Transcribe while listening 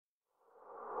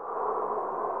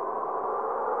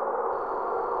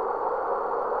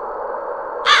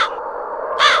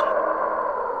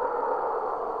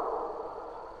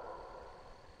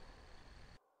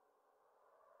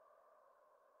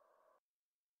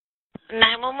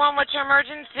911, what's your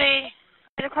emergency?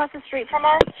 Right across the street from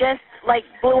us, just like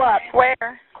blew up.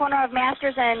 Where? Corner of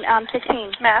Masters and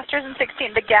 16. Masters and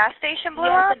 16. The gas station blew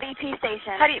yes, up? the BP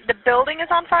station. How do you, the building is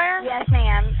on fire? Yes,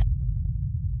 ma'am.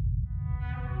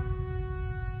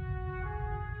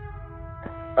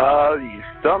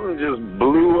 Something just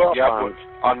blew up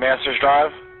on Masters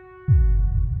Drive.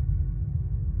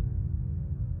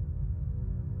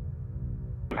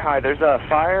 Hi, there's a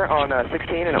fire on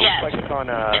 16 and it Yes. looks like it's on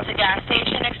It's a gas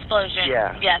station explosion.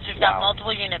 Yeah. Yes, we've got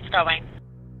multiple units going.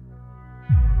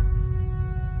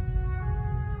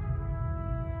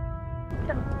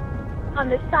 On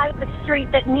the side of the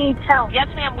street that needs help. Yes,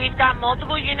 ma'am, we've got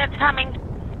multiple units coming.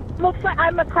 Looks like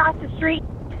I'm across the street.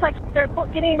 Looks like they're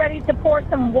getting ready to pour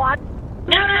some water.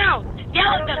 No.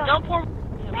 Yell at them. Don't pour.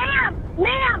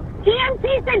 Ma'am,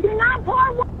 TNT said do not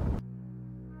pour water.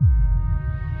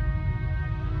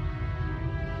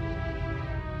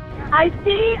 I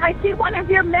see one of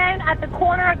your men at the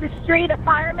corner of the street, a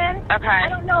fireman. Okay. I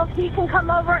don't know if he can come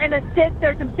over and assist.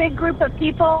 There's a big group of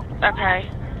people. Okay.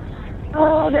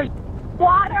 Oh, there's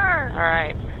water. All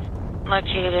right.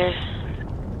 Locators.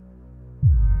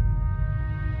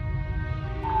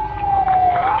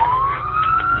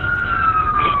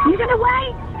 You gonna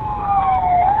wait?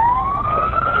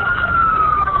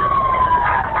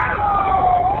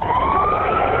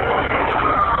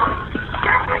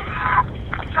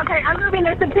 Okay, I'm moving.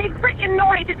 There's a big freaking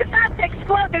noise. It's about to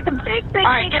explode. There's a big. All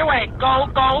right, get away. Go,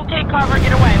 take cover,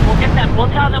 get away. We'll get them. We'll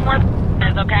tell them where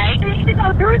the is, okay? They need to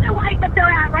go through the light that they're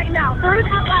at right now. Through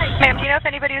that light. Ma'am, do you know if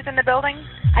anybody was in the building?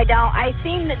 I don't.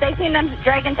 They seen them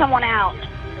dragging someone out.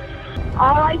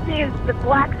 All I see is the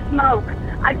black smoke.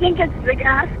 I think it's the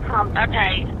gas pump.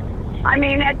 Okay. I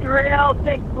mean, it's real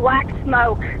big black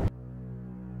smoke.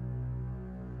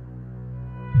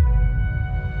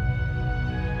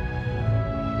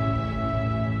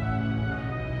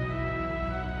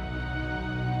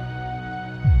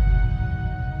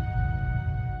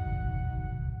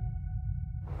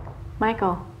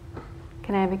 Michael,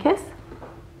 can I have a kiss?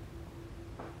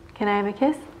 Can I have a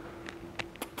kiss?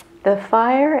 The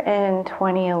fire in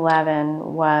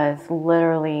 2011 was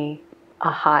literally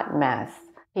a hot mess.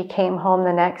 He came home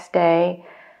the next day,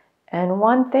 and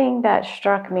one thing that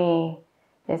struck me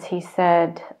is he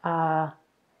said,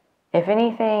 if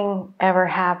anything ever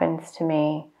happens to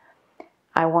me,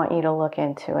 I want you to look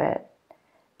into it.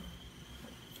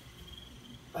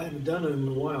 I haven't done it in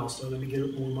a while, so let me get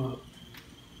it warm up.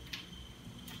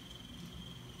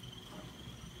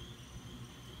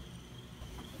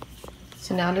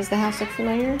 So now does the house look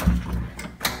familiar?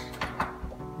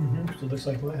 Mm-hmm. So it looks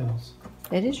like my house.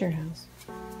 It is your house.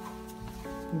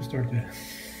 Let me start that.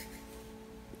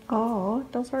 Oh,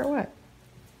 don't start what?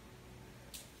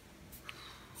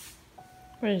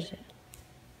 What is it?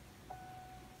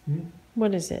 Hmm?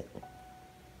 What is it?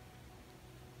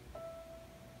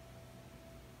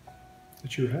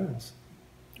 It's your house.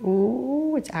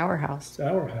 Ooh, it's our house. It's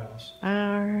our house.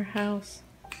 Our house.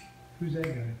 Who's that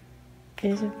guy?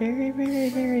 It's a very, very,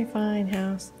 very fine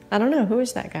house. I don't know. Who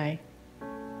is that guy?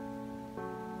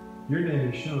 Your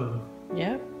name is Sean.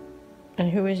 Yep. And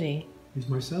who is he? He's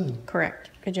my son. Correct.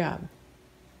 Good job.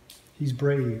 He's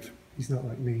brave. He's not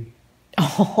like me.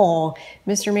 Oh,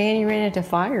 Mr. Man, you ran into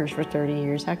fires for 30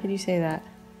 years. How could you say that?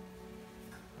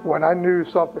 When I knew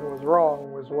something was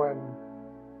wrong was when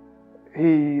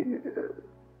he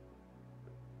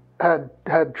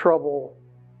had trouble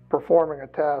performing a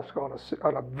task on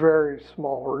a very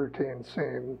small routine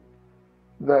scene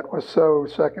that was so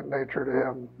second nature to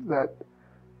him that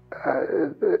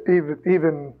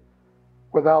even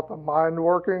without the mind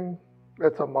working,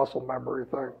 it's a muscle memory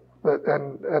thing.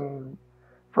 And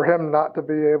for him not to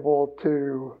be able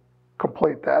to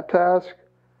complete that task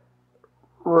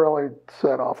really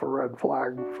set off a red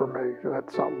flag for me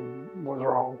that something was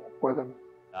wrong with him.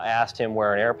 I asked him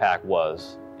where an air pack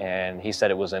was, and he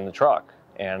said it was in the truck.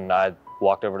 And I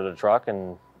walked over to the truck,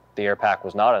 and the air pack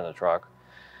was not in the truck.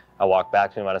 I walked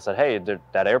back to him and I said, hey,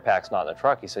 that air pack's not in the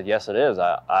truck. He said, yes, it is.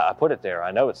 I put it there. I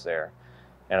know it's there.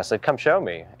 And I said, come show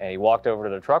me. And he walked over to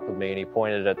the truck with me, and he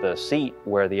pointed at the seat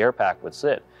where the air pack would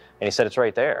sit. And he said, it's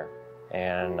right there.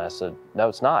 And I said, no,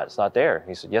 it's not. It's not there.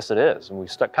 He said, yes, it is. And we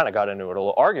kind of got into a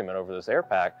little argument over this air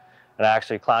pack. And I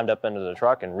actually climbed up into the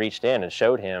truck and reached in and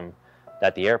showed him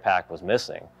that the air pack was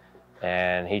missing.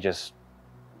 And he just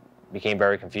became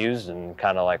very confused and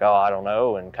kind of like, oh, I don't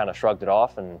know, and kind of shrugged it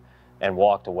off and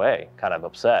walked away, kind of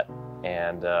upset.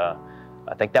 And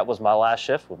I think that was my last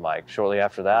shift with Mike. Shortly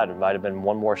after that, it might have been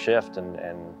one more shift, and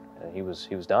he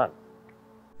was done.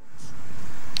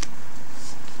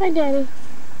 Hi, Daddy.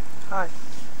 Hi.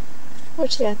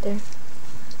 What you got there?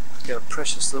 Got a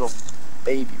precious little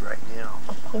baby right now.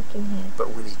 But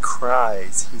when he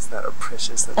cries, he's not a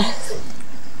precious little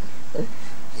baby.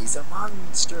 He's a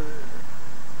monster.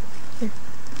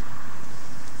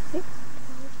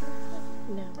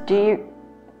 Do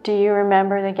you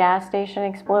remember the gas station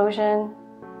explosion?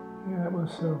 Yeah, it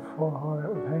was so far hard.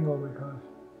 It was hangover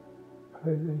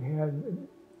because he had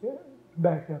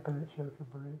backed up and it showed the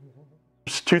brakes.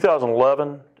 It's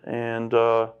 2011, and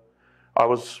I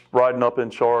was riding up in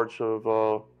charge of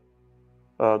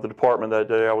the department that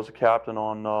day. I was a captain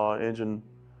on engine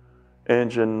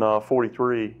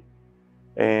 43,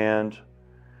 and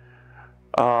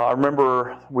I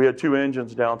remember we had 2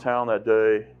 engines downtown that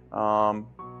day.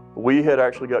 We had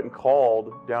actually gotten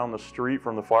called down the street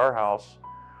from the firehouse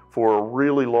for a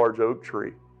really large oak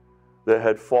tree that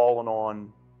had fallen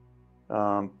on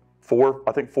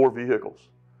 4 vehicles.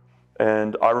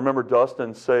 And I remember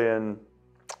Dustin saying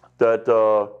that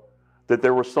that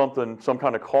there was some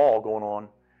kind of call going on.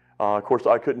 Of course,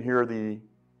 I couldn't hear the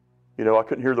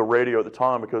radio at the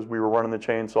time because we were running the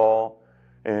chainsaw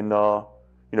and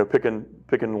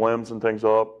picking limbs and things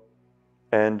up.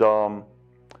 And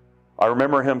I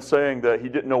remember him saying that he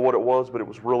didn't know what it was, but it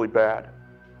was really bad.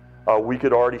 We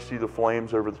could already see the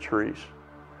flames over the trees.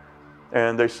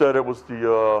 And they said it was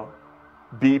the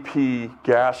BP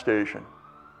gas station.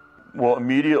 Well,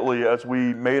 immediately as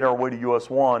we made our way to US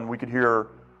 1, we could hear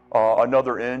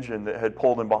another engine that had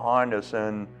pulled in behind us,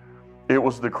 and it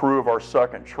was the crew of our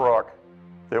second truck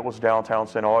that was downtown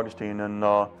St. Augustine. And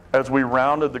as we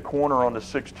rounded the corner onto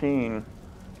 16,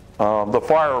 the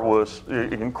fire was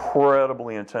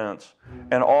incredibly intense.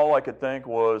 And all I could think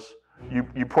was,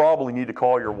 you probably need to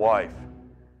call your wife,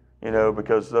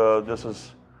 because this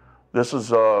is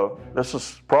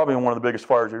probably one of the biggest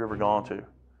fires you've ever gone to.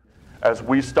 As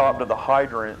we stopped at the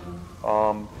hydrant,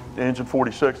 engine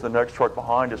 46, the next truck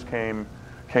behind us, came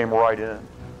right in.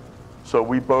 So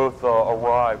we both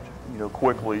arrived,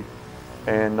 quickly,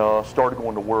 and started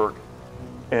going to work.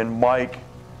 And Mike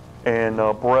and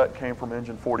Brett came from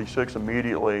engine 46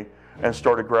 immediately and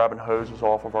started grabbing hoses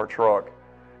off of our truck.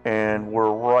 And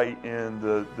we're right in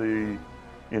the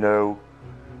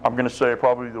I'm going to say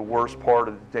probably the worst part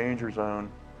of the danger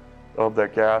zone of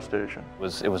that gas station.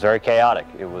 It was very chaotic.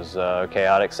 It was a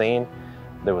chaotic scene.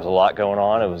 There was a lot going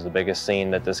on. It was the biggest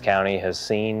scene that this county has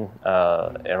seen in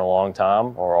a long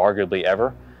time, or arguably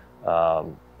ever. A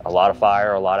lot of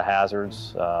fire, a lot of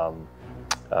hazards.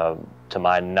 To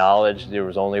my knowledge, there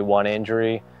was only 1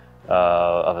 injury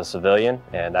of a civilian,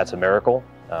 and that's a miracle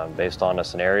based on the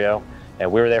scenario.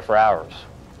 And we were there for hours.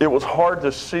 It was hard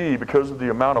to see because of the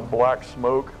amount of black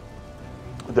smoke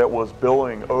that was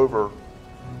billowing over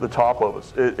the top of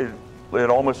us. It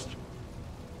almost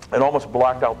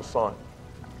blacked out the sun.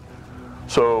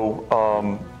 So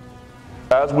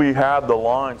as we had the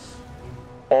lines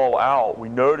all out, we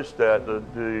noticed that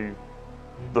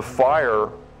the fire,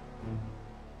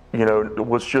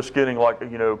 was just getting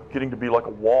to be like a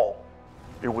wall.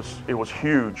 It was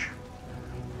huge,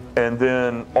 and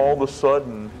then all of a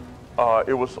sudden,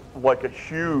 it was like a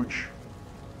huge,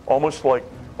 almost like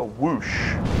a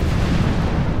whoosh,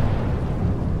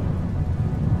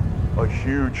 a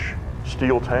huge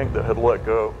steel tank that had let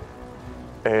go,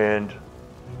 and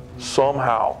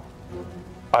somehow,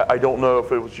 I don't know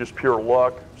if it was just pure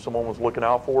luck, someone was looking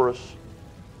out for us,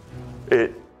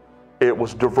 it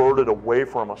was diverted away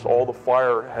from us. All the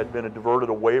fire had been diverted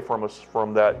away from us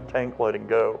from that tank letting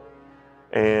go.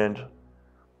 And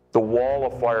the wall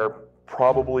of fire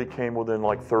probably came within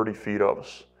like 30 feet of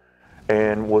us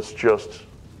and was just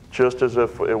as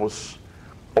if it was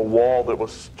a wall that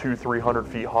was 200-300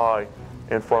 feet high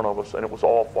in front of us, and it was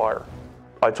all fire.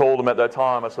 I told him at that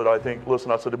time, I said,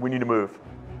 we need to move.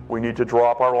 We need to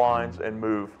drop our lines and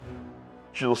move.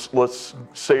 Let's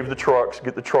save the trucks,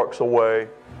 get the trucks away,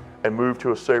 and move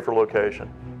to a safer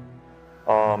location.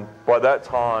 By that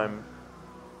time,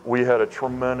 we had a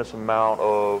tremendous amount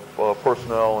of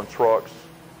personnel and trucks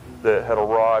that had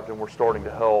arrived and were starting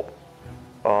to help.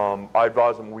 I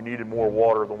advised them we needed more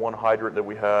water. The 1 hydrant that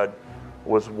we had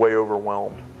was way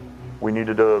overwhelmed. We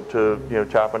needed to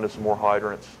tap into some more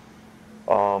hydrants.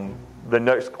 The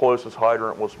next closest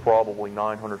hydrant was probably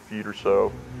 900 feet or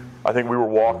so. I think we were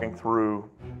walking through,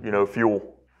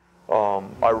 fuel.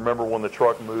 I remember when the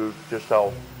truck moved, just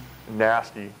how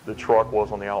nasty the truck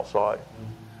was on the outside.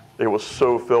 It was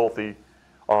so filthy.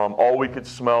 All we could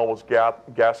smell was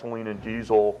gasoline and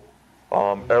diesel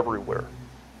everywhere.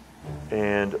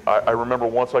 And I remember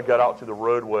once I got out to the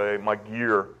roadway, my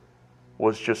gear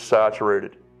was just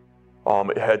saturated.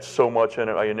 It had so much in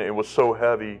it, and it was so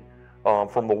heavy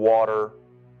from the water.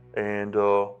 And,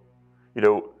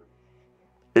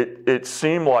 it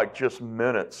seemed like just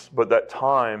minutes, but that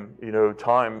time, you know,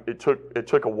 it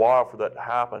took a while for that to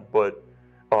happen, but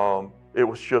it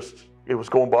was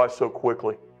going by so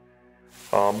quickly.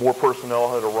 More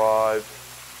personnel had arrived.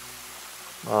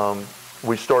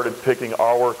 We started picking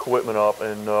our equipment up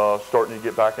and starting to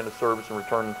get back into service and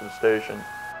returning to the station.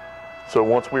 So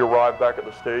once we arrived back at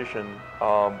the station,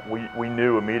 we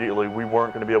knew immediately we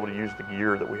weren't going to be able to use the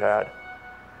gear that we had.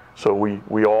 So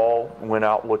we all went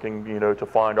out looking, you know, to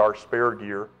find our spare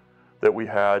gear that we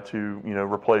had to, you know,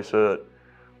 replace it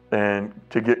and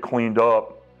to get cleaned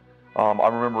up. I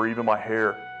remember even my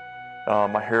hair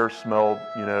smelled,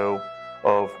 you know,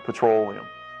 of petroleum.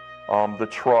 The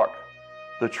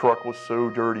truck was so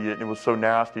dirty and it was so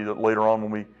nasty that later on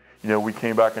when we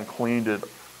came back and cleaned it,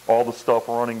 all the stuff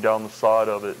running down the side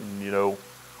of it and, you know,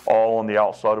 all on the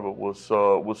outside of it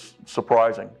was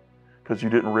surprising, because you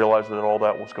didn't realize that all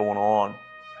that was going on.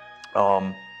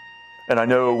 And I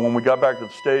know when we got back to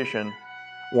the station,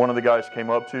 one of the guys came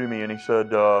up to me and he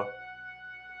said, I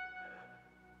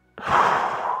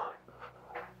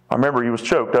remember he was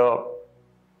choked up.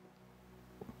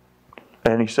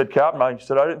 And he said, Captain, I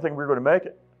didn't think we were going to make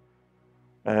it.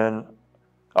 And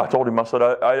I told him, I said,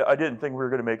 I didn't think we were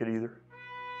going to make it either.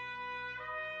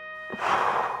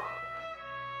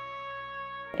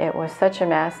 It was such a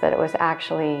mess that it was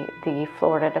actually the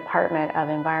Florida Department of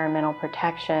Environmental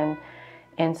Protection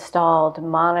installed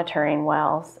monitoring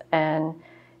wells, and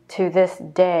to this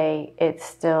day it's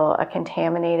still a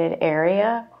contaminated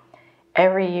area.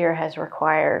 Every year has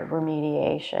required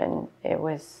remediation. It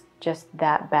was just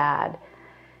that bad.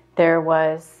 There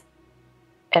was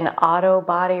an auto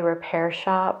body repair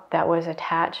shop that was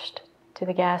attached to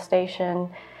the gas station,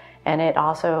 and it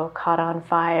also caught on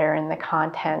fire, and the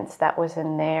contents that was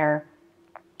in there,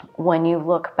 when you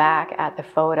look back at the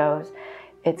photos,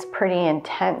 it's pretty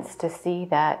intense to see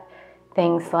that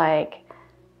things like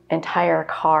entire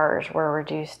cars were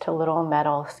reduced to little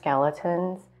metal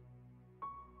skeletons.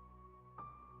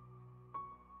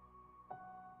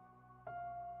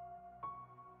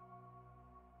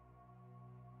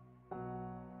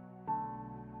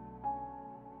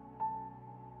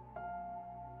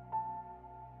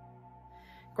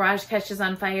 Garage catches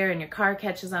on fire and your car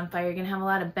catches on fire, you're gonna have a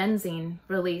lot of benzene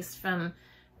released from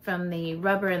the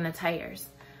rubber in the tires.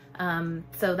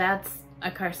 So that's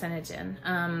a carcinogen.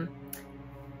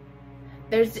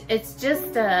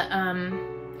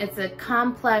 It's a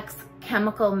complex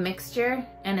chemical mixture,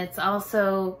 and it's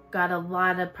also got a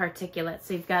lot of particulates.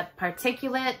 So you've got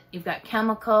particulate, you've got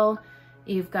chemical,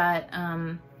 you've got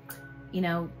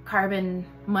carbon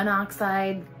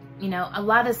monoxide, a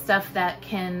lot of stuff that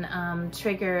can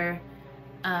trigger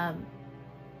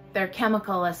their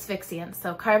chemical asphyxiants.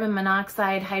 So carbon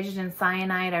monoxide, hydrogen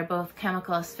cyanide are both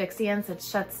chemical asphyxiants. It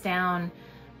shuts down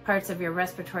parts of your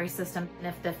respiratory system. And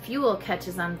if the fuel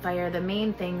catches on fire, the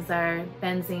main things are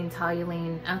benzene,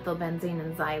 toluene, ethylbenzene,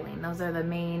 and xylene. Those are the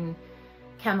main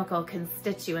chemical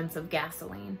constituents of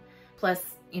gasoline. Plus,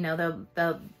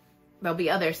 there'll be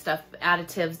other stuff,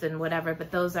 additives and whatever, but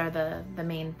those are the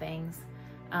main things.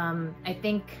 I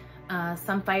think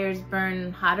some fires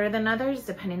burn hotter than others,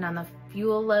 depending on the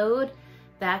fuel load.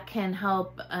 That can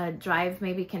help drive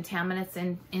maybe contaminants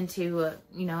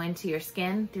into your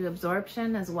skin through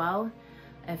absorption as well,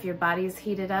 if your body's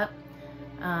heated up.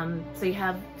 So you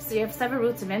have several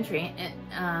routes of entry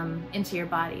into your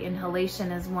body.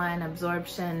 Inhalation is one,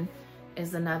 absorption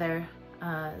is another,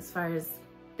 as far as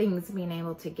things being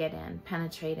able to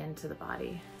penetrate into the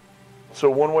body. So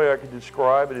one way I could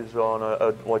describe it is on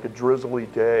a drizzly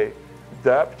day.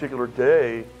 That particular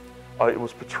day, it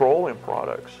was petroleum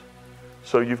products.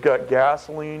 So you've got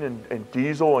gasoline and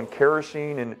diesel and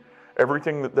kerosene, and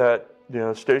everything that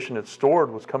station had stored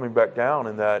was coming back down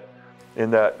in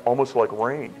that almost like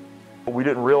rain. But we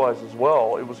didn't realize as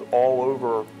well, it was all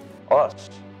over us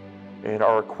and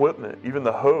our equipment, even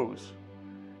the hose.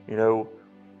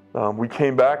 We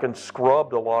came back and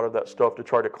scrubbed a lot of that stuff to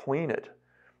try to clean it,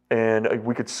 and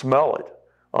we could smell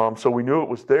it. So we knew it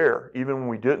was there, even when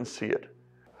we didn't see it.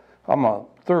 I'm a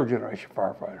third-generation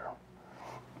firefighter.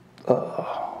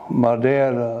 My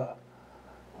dad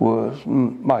was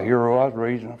my hero. I was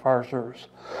raised in the fire service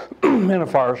in a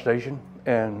fire station,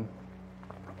 and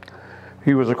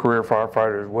he was a career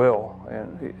firefighter as well.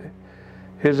 And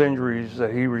his injuries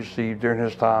that he received during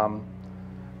his time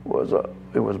was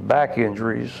back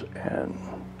injuries and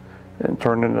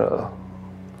turned into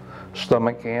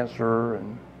stomach cancer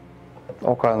and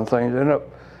all kinds of things. It ended up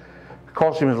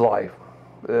costing him his life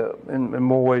in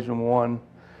more ways than one.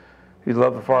 He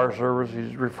loved the fire service.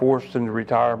 He's forced into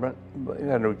retirement, but he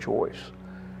had no choice.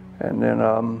 And then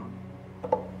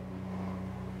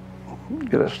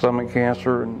get a stomach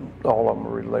cancer, and all of them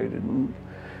are related. And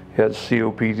he had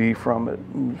COPD from it,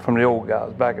 from the old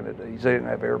guys back in the day. They didn't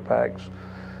have air packs.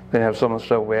 They didn't have some of the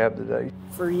stuff we have today.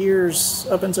 For years,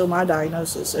 up until my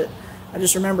diagnosis, I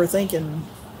just remember thinking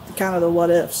kind of the what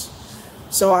ifs.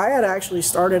 So I had actually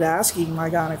started asking my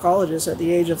gynecologist at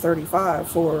the age of 35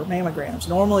 for mammograms.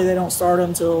 Normally they don't start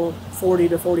until 40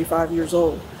 to 45 years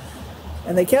old.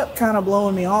 And they kept kind of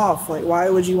blowing me off, like, why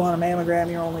would you want a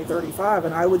mammogram? You're only 35.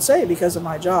 And I would say because of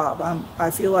my job.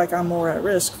 I feel like I'm more at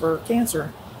risk for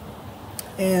cancer.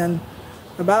 And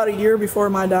about a year before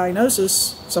my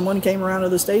diagnosis, someone came around to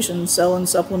the station selling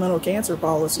supplemental cancer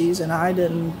policies, and I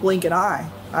didn't blink an eye.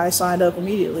 I signed up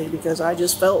immediately because I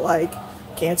just felt like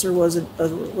cancer was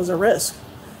a risk.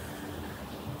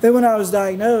 Then when I was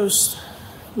diagnosed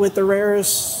with the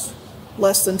rarest,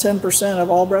 less than 10% of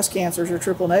all breast cancers are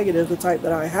triple negative, the type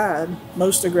that I had,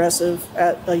 most aggressive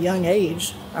at a young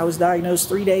age. I was diagnosed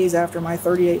 3 days after my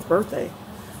 38th birthday.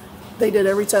 They did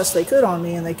every test they could on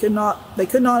me, and they could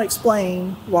not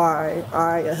explain why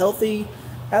a healthy,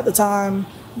 at the time,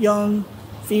 young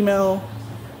female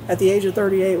at the age of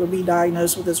 38 would be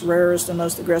diagnosed with this rarest and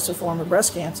most aggressive form of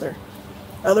breast cancer,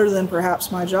 other than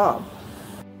perhaps my job.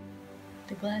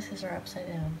 The glasses are upside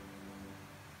down.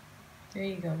 There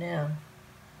you go now.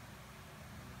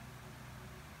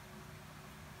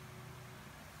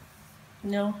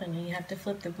 No, honey, you have to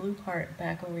flip the blue part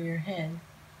back over your head.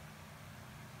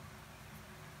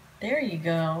 There you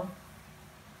go.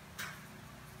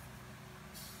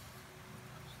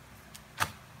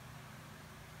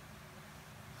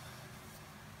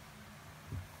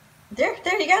 There,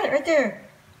 you got it right there.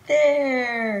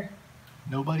 There.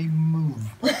 Nobody move.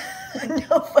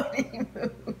 Nobody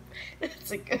move.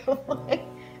 That's a good one.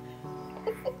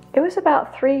 It was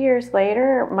about 3 years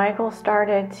later, Michael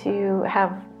started to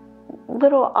have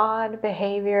little odd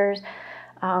behaviors,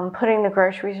 putting the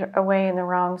groceries away in the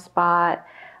wrong spot,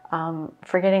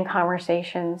 forgetting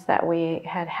conversations that we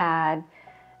had had.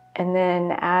 And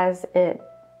then as it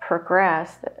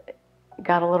progressed, it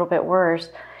got a little bit worse,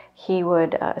 he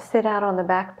would sit out on the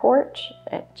back porch,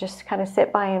 just kind of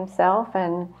sit by himself,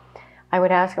 and I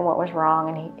would ask him what was wrong,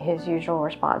 and his usual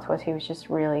response was he was just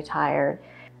really tired.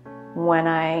 When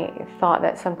I thought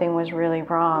that something was really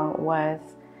wrong was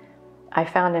I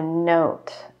found a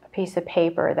note, a piece of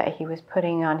paper that he was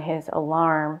putting on his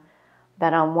alarm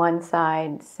that on one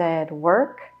side said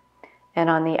work and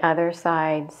on the other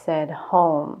side said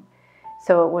home.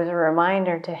 So it was a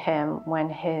reminder to him when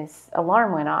his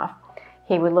alarm went off.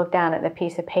 He would look down at the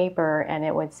piece of paper and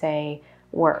it would say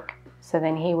work. So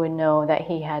then he would know that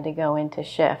he had to go into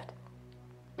shift.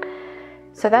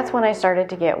 So that's when I started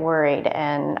to get worried,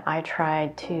 and I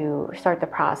tried to start the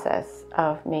process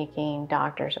of making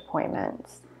doctor's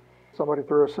appointments. Somebody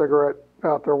threw a cigarette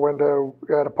out their window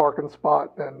at a parking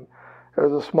spot, and it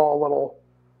was a small little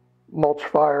mulch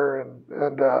fire,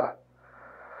 and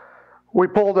we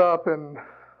pulled up, and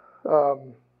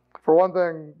for one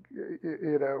thing,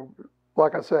 you know,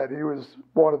 like I said, he was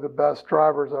one of the best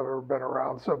drivers I've ever been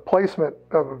around. So placement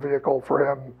of a vehicle for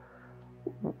him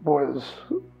was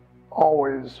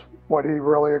always what he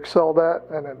really excelled at,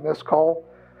 and in this call,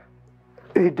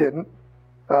 he didn't.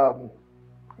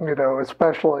 You know,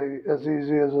 especially as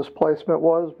easy as this placement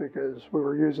was, because we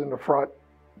were using the front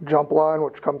jump line,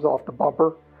 which comes off the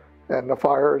bumper, and the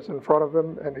fire is in front of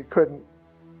him, and he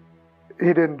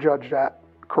didn't judge that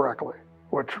correctly,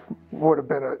 which would have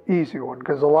been an easy one,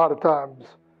 because a lot of times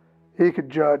he could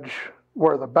judge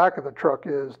where the back of the truck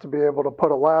is to be able to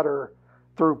put a ladder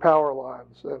through power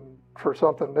lines. And for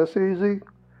something this easy,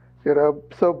 you know,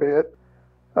 so be it.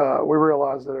 We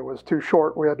realized that it was too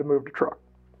short. We had to move the truck.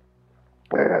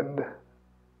 And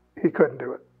he couldn't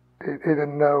do it. He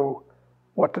didn't know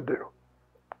what to do.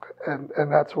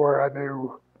 And that's where I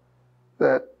knew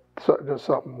that just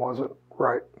something wasn't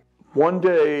right. One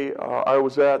day, I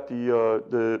was at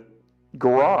the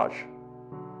garage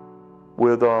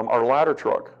with our ladder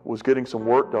truck, was getting some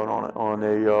work done on it,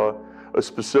 on a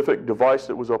specific device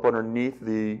that was up underneath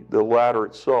the ladder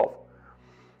itself.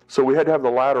 So we had to have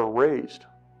the ladder raised.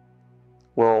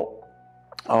 Well,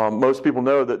 most people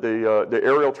know that the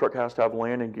aerial truck has to have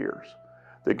landing gears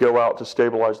that go out to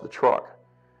stabilize the truck.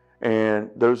 And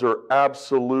those are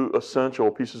absolute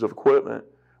essential pieces of equipment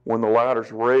when the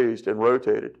ladder's raised and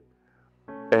rotated.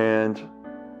 And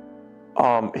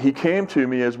he came to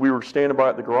me as we were standing by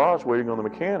at the garage waiting on the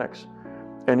mechanics,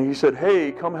 and he said,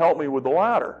 "Hey, come help me with the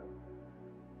ladder."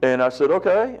 And I said,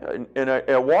 "Okay." And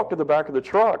I walked to the back of the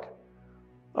truck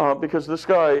because this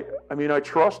guy, I mean, I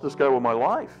trust this guy with my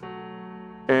life.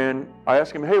 And I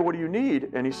asked him, "Hey, what do you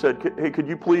need?" And he said, "Hey, could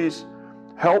you please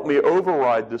help me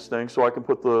override this thing so I can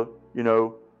put the you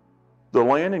know, the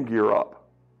landing gear up.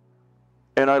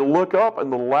 And I look up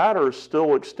and the ladder is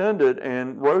still extended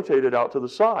and rotated out to the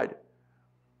side.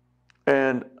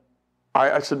 And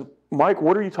I said, Mike,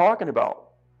 what are you talking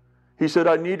about? He said,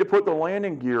 I need to put the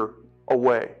landing gear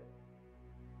away.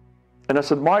 And I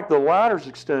said, Mike, the ladder's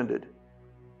extended.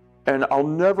 And I'll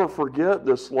never forget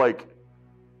this, like,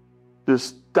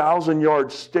 this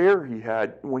 1,000-yard stare he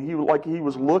had when he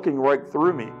was looking right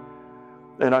through me.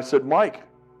 And I said, Mike,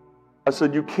 I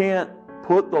said, you can't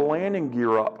put the landing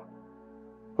gear up.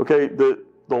 Okay, the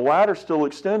ladder's still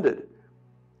extended.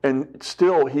 And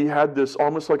still, he had this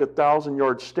almost like a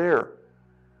 1,000-yard stare,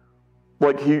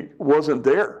 like he wasn't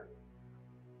there.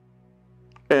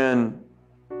 And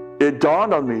it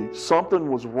dawned on me,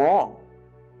 something was wrong.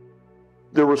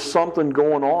 There was something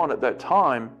going on at that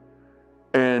time,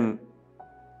 and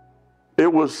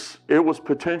it was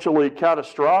potentially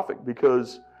catastrophic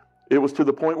because it was to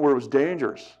the point where it was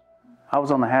dangerous. I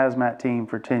was on the hazmat team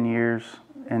for 10 years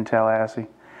in Tallahassee,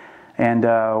 and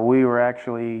we were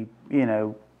actually, you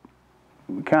know,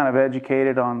 kind of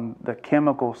educated on the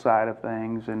chemical side of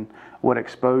things and what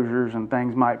exposures and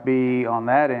things might be on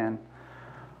that end.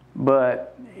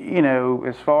 But, you know,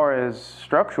 as far as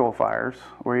structural fires,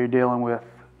 where you're dealing with,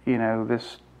 you know,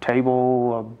 this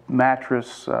table, a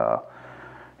mattress,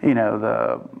 you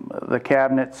know, the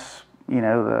cabinets, you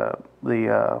know,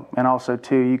 and also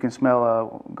too, you can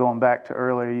smell, going back to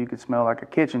earlier, you could smell like a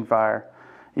kitchen fire.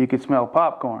 You could smell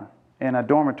popcorn in a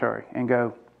dormitory and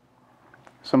go,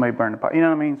 somebody burned the pot. You know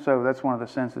what I mean? So that's one of the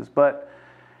senses. But,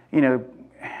 you know,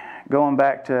 going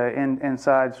back to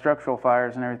inside structural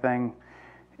fires and everything,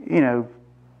 you know,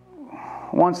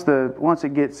 once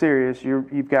it gets serious,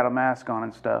 you've got a mask on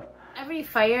and stuff. Every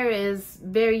fire is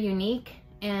very unique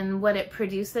in what it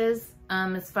produces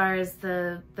as far as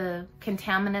the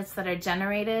contaminants that are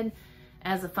generated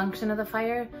as a function of the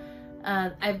fire.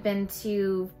 I've been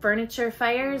to furniture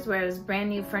fires where it was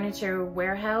brand new furniture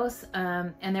warehouse,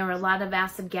 and there were a lot of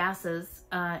acid gases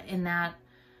in that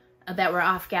were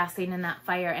off-gassing in that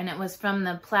fire, and it was from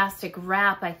the plastic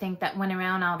wrap, I think, that went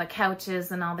around all the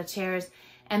couches and all the chairs.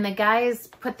 And the guys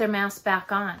put their mask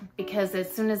back on because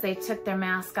as soon as they took their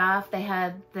mask off, they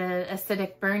had the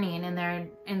acidic burning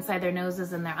inside their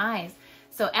noses and their eyes.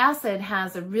 So acid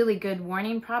has a really good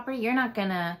warning property. You're not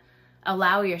gonna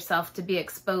allow yourself to be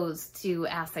exposed to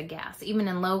acid gas, even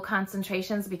in low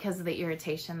concentrations, because of the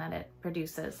irritation that it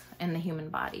produces in the human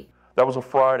body. That was a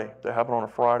Friday. That happened on a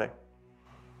Friday.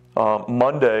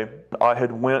 Monday, I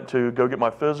had went to go get my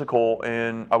physical,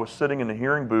 and I was sitting in the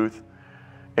hearing booth,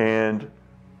 and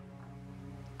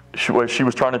she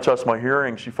was trying to test my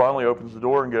hearing. She finally opens the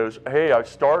door and goes, "Hey, I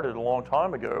started a long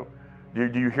time ago.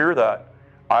 Do you hear that?"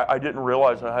 I didn't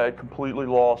realize I had completely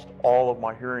lost all of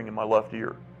my hearing in my left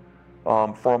ear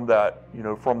from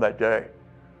that day,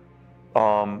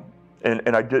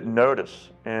 and I didn't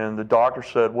notice. And the doctor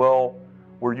said, "Well,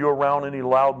 were you around any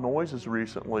loud noises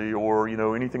recently, or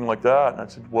anything like that?" And I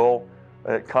said, "Well,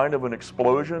 kind of an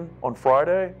explosion on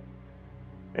Friday."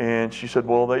 And she said,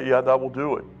 "Well, yeah, that will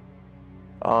do it."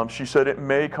 She said it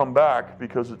may come back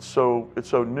because it's so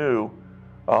new.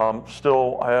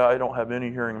 Still, I don't have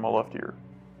any hearing in my left ear.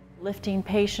 Lifting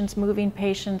patients, moving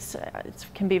patients, it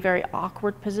can be very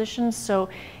awkward positions. So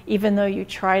even though you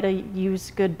try to use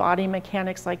good body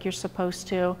mechanics like you're supposed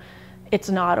to,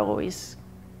 it's not always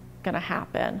going to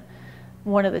happen.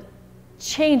 One of the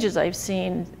changes I've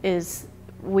seen is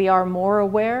we are more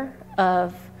aware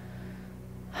of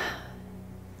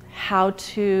how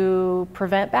to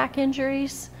prevent back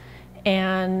injuries,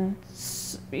 and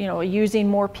using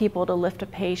more people to lift a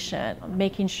patient,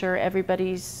 making sure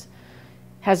everybody's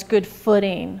has good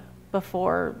footing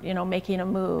before making a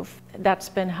move. That's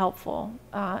been helpful.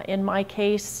 In my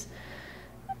case,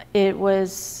 it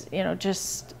was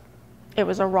it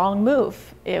was a wrong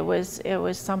move. It was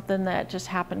something that just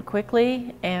happened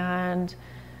quickly, and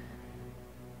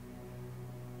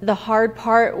the hard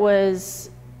part was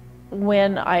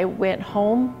when I went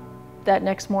home that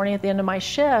next morning at the end of my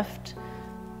shift.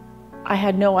 I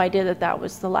had no idea that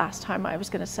was the last time I was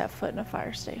going to set foot in a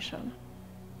fire station.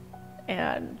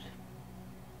 And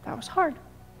that was hard.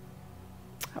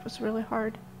 That was really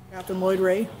hard. Captain Lloyd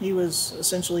Ray, he was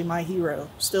essentially my hero,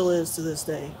 still is to this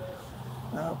day.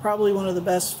 Probably one of the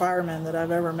best firemen that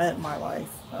I've ever met in my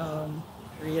life.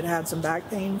 He had had some back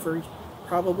pain for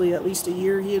probably at least a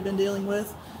year he had been dealing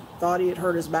with. Thought he had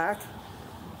hurt his back.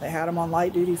 They had him on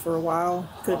light duty for a while,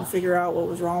 couldn't figure out what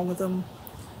was wrong with him.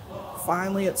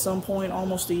 Finally, at some point,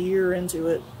 almost a year into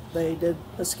it, they did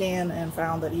a scan and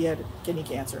found that he had kidney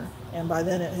cancer. And by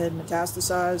then it had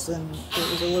metastasized, and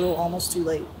it was almost too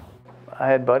late. I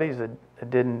had buddies that it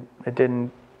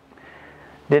didn't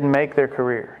didn't make their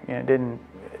career. You know, didn't.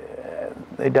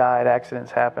 They died. Accidents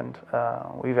happened.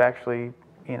 We've actually,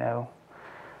 you know,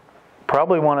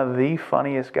 probably one of the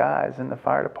funniest guys in the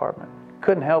fire department.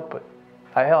 Couldn't help it.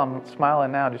 I'm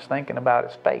smiling now just thinking about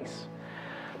his face.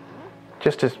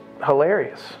 Just as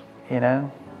hilarious, you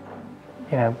know.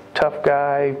 You know, tough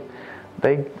guy.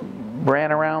 They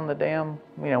ran around the damn,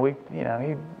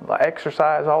 he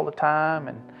exercised all the time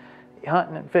and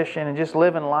hunting and fishing and just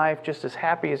living life just as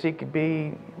happy as he could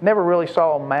be. Never really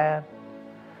saw him mad.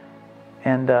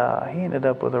 And he ended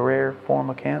up with a rare form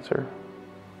of cancer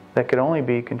that could only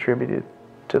be contributed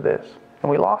to this. And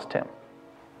we lost him.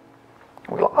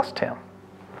 We lost him.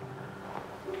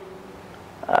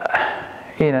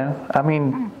 You know, I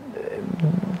mean,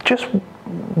 just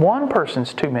one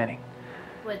person's too many.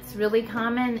 What's really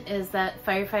common is that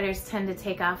firefighters tend to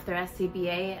take off their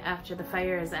SCBA after the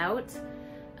fire is out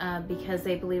because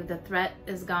they believe the threat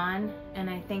is gone. And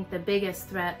I think the biggest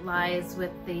threat lies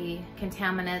with the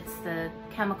contaminants, the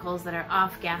chemicals that are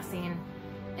off-gassing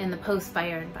in the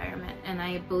post-fire environment. And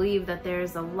I believe that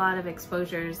there's a lot of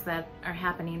exposures that are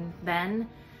happening then,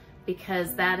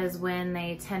 because that is when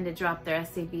they tend to drop their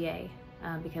SCBA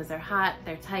because they're hot,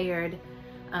 they're tired.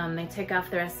 They take off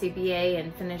their SCBA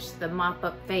and finish the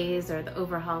mop-up phase or the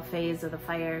overhaul phase of the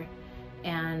fire.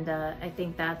 And I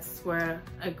think that's where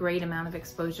a great amount of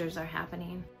exposures are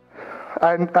happening.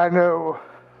 I know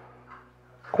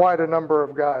quite a number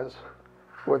of guys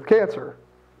with cancer.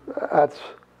 That's,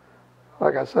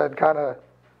 like I said, kind of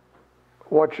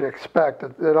what you expect.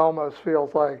 It almost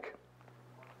feels like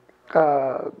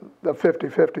the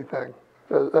 50-50 thing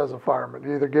as a fireman.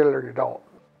 You either get it or you don't.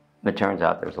 It turns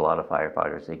out there's a lot of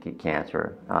firefighters that get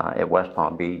cancer. At West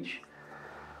Palm Beach,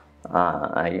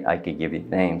 I could give you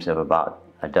names of about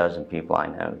a dozen people I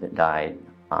know that died,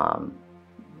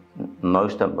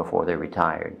 most of them before they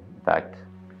retired. In fact,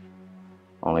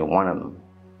 only one of them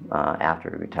after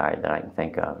he retired that I can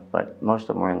think of, but most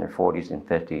of them were in their 40s and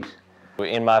 50s.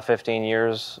 In my 15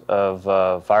 years of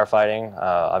firefighting,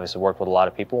 obviously worked with a lot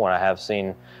of people, and I have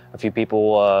seen a few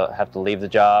people have to leave the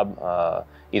job,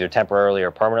 either temporarily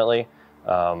or permanently,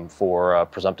 for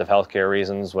presumptive health care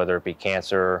reasons, whether it be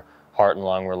cancer, heart and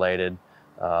lung related.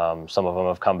 Some of them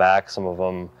have come back, some of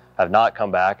them have not come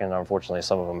back, and unfortunately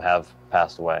some of them have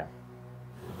passed away.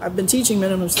 I've been teaching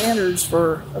minimum standards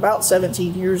for about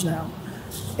 17 years now,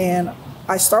 and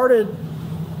I started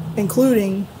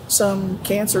including some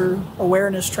cancer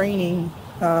awareness training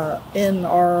in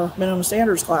our minimum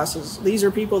standards classes. These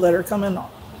are people that are coming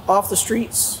off the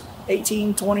streets,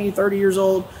 18, 20, 30 years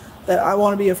old, that I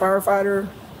want to be a firefighter,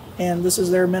 and this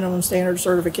is their minimum standard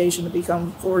certification to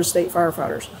become Florida State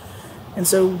firefighters. And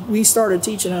so we started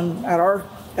teaching them at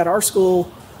our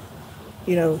school,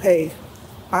 you know, hey,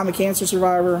 I'm a cancer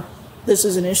survivor. This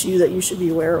is an issue that you should be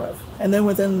aware of. And then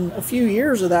within a few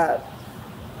years of that,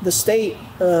 the state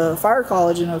fire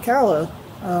college in Ocala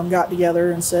got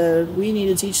together and said, we need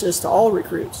to teach this to all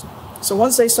recruits. So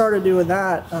once they started doing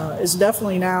that, it's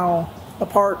definitely now a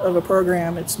part of a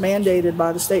program. It's mandated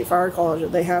by the state fire college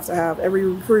that they have to have, every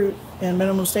recruit in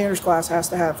minimum standards class has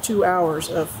to have 2 hours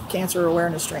of cancer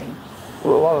awareness training.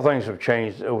 Well, a lot of things have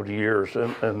changed over the years,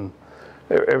 and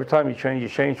every time you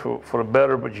change for the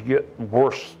better, but you get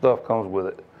worse stuff comes with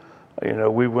it. You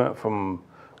know, we went from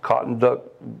cotton duck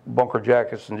bunker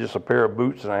jackets and just a pair of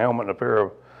boots and a helmet and a pair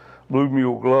of Blue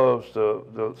Mule gloves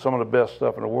to some of the best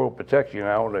stuff in the world protect you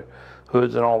now, the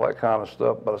hoods and all that kind of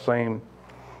stuff. By the same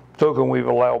token, we've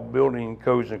allowed building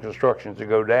codes and construction to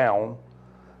go down,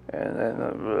 and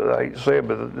I say it,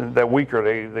 but that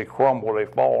weaker they crumble, they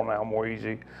fall now more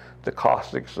easy. The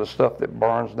caustics, the stuff that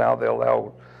burns now, they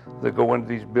allow to go into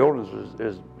these buildings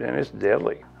and it's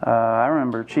deadly. I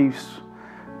remember chiefs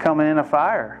coming in a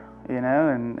fire, you know,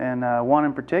 and one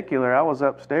in particular, I was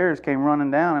upstairs, came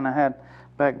running down, and I had,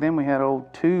 back then we had an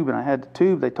old tube, and I had the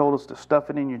tube, they told us to stuff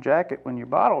it in your jacket when your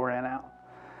bottle ran out.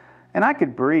 And I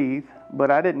could breathe, but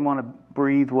I didn't want to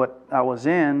breathe what I was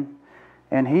in,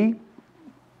 and he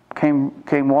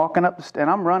came walking up the stairs, and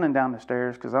I'm running down the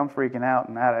stairs because I'm freaking out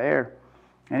and out of air,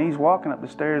 and he's walking up the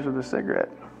stairs with a cigarette.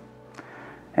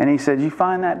 And he said, "You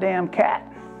find that damn cat?"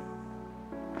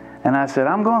 And I said,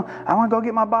 I'm going to go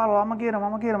get my bottle. I'm going to get him. I'm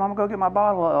going to go get my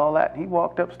bottle, all that. And he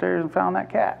walked upstairs and found that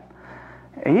cat.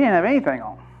 He didn't have anything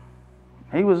on.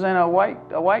 He was in a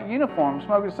white uniform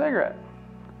smoking a cigarette.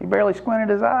 He barely squinted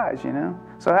his eyes, you know.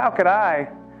 So how could I,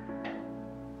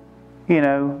 you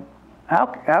know, how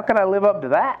could I live up to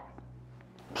that?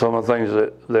 Some of the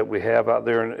things that we have out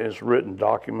there, and it's written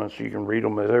documents, you can read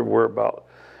them everywhere, about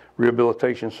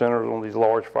rehabilitation centers on these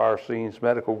large fire scenes,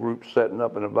 medical groups setting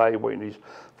up and evaluating these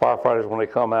firefighters when they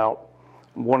come out.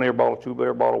 1 air bottle, 2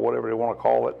 air bottle, whatever they want to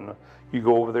call it, and you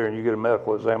go over there and you get a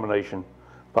medical examination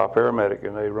by a paramedic,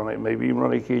 and they run it, maybe even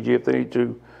run EKG if they need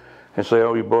to, and say,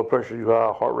 oh, your blood pressure too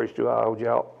high, heart rate's too high, hold you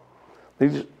out.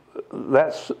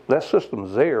 That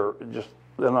system's there, just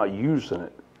they're not using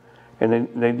it, and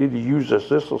they need to use this.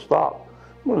 This will stop.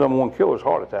 One of the number one killer is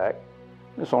heart attack.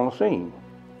 It's on the scene,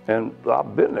 and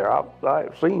I've been there.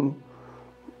 I've seen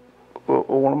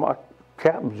one of my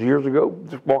captains years ago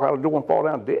just walk out the door and fall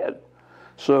down dead.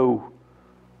 So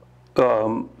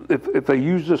if they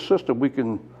use this system, we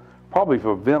can probably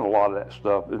prevent a lot of that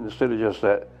stuff instead of just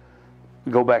that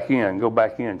go back in,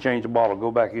 change the bottle,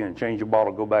 go back in, change the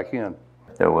bottle, go back in.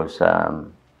 There was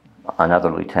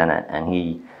another lieutenant,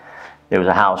 and there was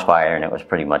a house fire, and it was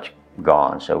pretty much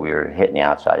gone. So we were hitting the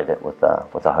outside of it with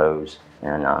a hose,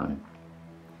 and all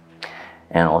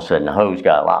of a sudden the hose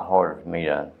got a lot harder for me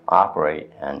to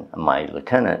operate, and my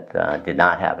lieutenant did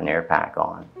not have an air pack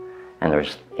on. And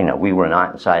there's, we were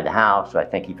not inside the house, so I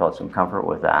think he felt some comfort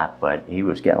with that, but he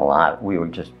was getting we were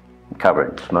just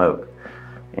covered in smoke,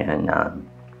 and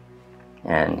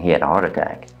he had a heart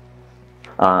attack.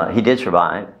 He did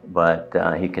survive, but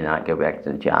he could not go back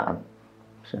to the job.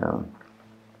 So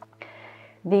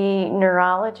the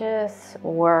neurologists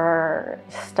were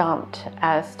stumped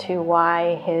as to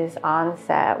why his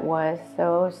onset was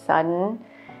so sudden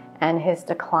and his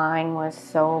decline was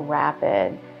so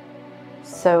rapid.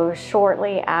 So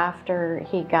shortly after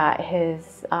he got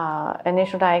his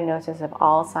initial diagnosis of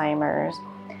Alzheimer's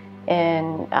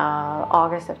in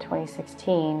August of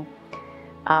 2016,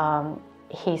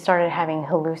 he started having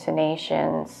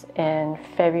hallucinations in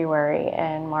February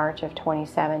and March of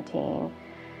 2017.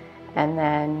 And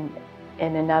then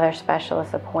in another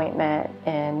specialist appointment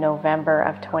in November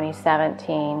of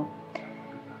 2017,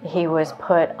 he was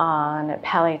put on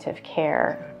palliative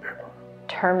care,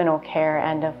 terminal care,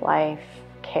 end-of-life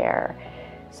care.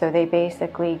 So they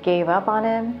basically gave up on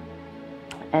him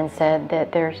and said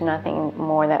that there's nothing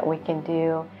more that we can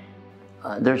do.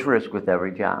 There's risk with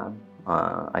every job.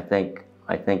 I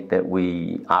think that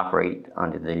we operate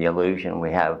under the illusion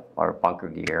we have our bunker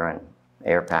gear and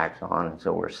air packs on, and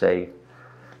so we're safe.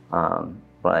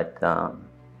 But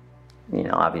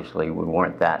obviously we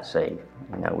weren't that safe.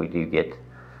 We do get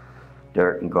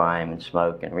dirt and grime and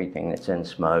smoke and everything that's in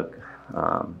smoke,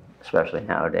 especially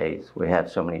nowadays. We have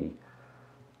so many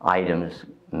items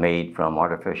made from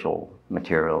artificial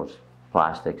materials,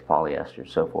 plastics, polyester,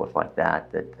 so forth like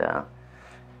that, that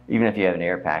even if you have an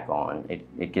air pack on,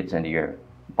 it gets into your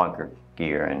bunker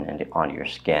gear and onto your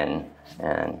skin.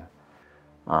 And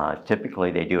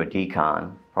typically they do a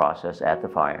decon process at the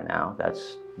fire now.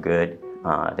 That's good.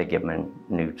 They give them a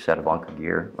new set of bunker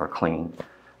gear, or clean,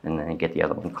 and then get the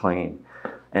other one clean.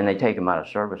 And they take them out of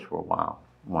service for a while.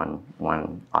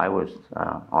 When I was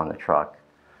on the truck,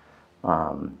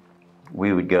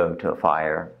 we would go to a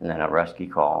fire and then a rescue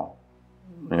call,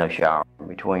 no shower in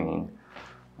between.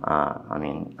 I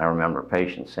remember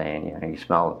patients saying, you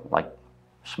smell like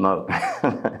smoke.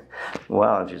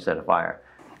 Well, it's just at a fire.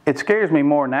 It scares me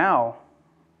more now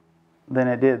than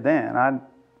it did then.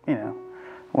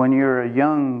 When you're a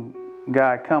young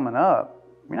guy coming up,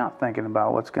 you're not thinking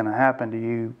about what's going to happen to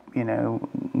you,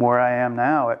 where I am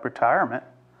now at retirement,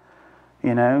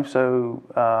 so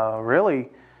really,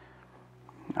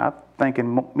 I'm thinking,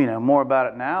 more about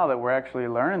it now that we're actually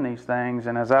learning these things.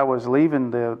 And as I was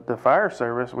leaving the fire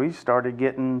service, we started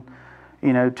getting,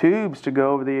 tubes to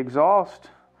go over the exhaust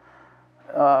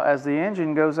as the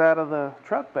engine goes out of the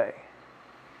truck bay.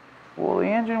 Well, the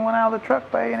engine went out of the truck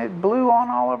bay and it blew on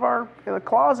all of the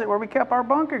closet where we kept our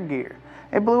bunker gear.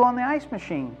 It blew on the ice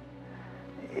machine.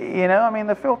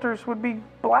 The filters would be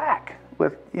black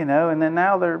with, and then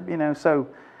now they're, so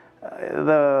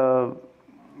the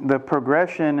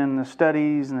progression and the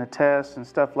studies and the tests and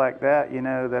stuff like that,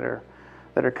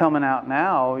 that are coming out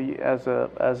now as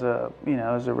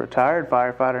a retired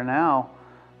firefighter now,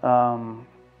 I'm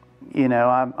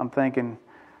thinking,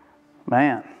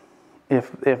 man,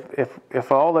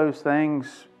 if all those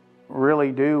things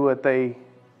really do what they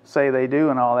say they do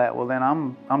and all that, well then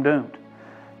I'm doomed.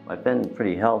 I've been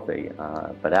pretty healthy,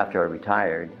 but after I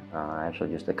retired, actually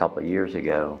just a couple of years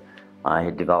ago, I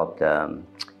had developed a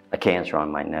cancer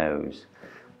on my nose,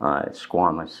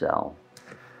 squamous cell.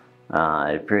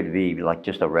 It appeared to be like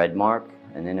just a red mark,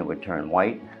 and then it would turn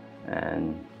white,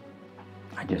 and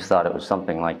I just thought it was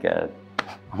something like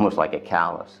almost like a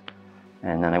callus.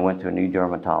 And then I went to a new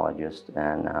dermatologist,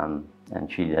 and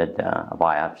she did a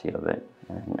biopsy of it,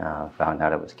 and found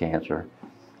out it was cancer,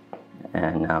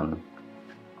 and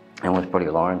was pretty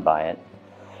alarmed by it.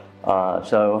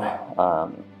 So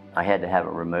I had to have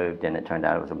it removed, and it turned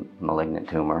out it was a malignant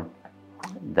tumor.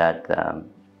 that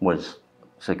was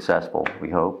successful, we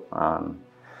hope.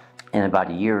 And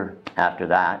about a year after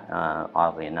that,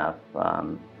 oddly enough,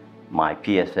 my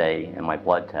PSA and my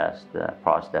blood test, the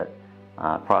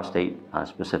prostate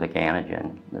specific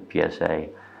antigen, the PSA,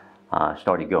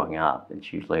 started going up.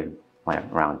 It's usually like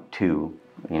around 2,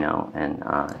 you know,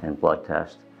 and blood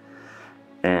test.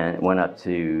 And it went up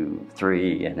to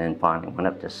 3, and then finally went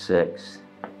up to 6.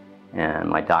 And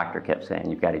my doctor kept saying,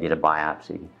 "You've got to get a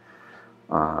biopsy."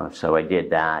 So I did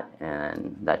that,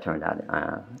 and that turned out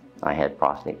I had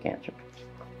prostate cancer.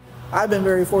 I've been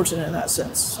very fortunate in that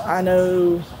sense. I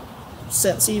know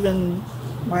since even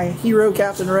my hero,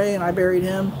 Captain Ray, and I buried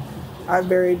him, I've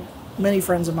buried many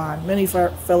friends of mine, many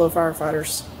fellow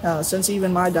firefighters, since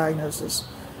even my diagnosis,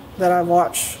 that I've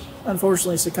watched,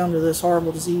 unfortunately, succumb to this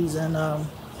horrible disease. And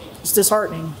it's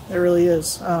disheartening. It really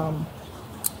is.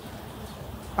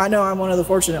 I know I'm one of the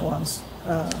fortunate ones.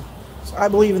 So I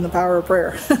believe in the power of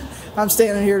prayer. I'm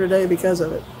standing here today because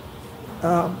of it.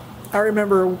 I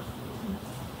remember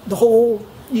the whole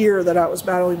year that I was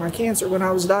battling my cancer. When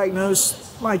I was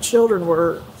diagnosed, my children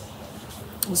were,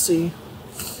 let's see,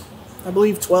 I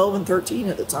believe 12 and 13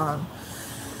 at the time.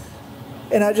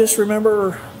 And I just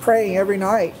remember praying every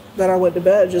night that I went to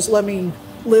bed, just let me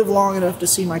live long enough to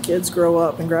see my kids grow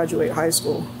up and graduate high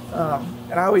school.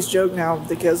 And I always joke now,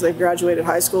 because they've graduated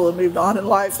high school and moved on in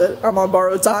life, that I'm on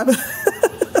borrowed time.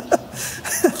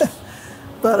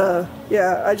 But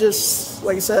yeah, I just,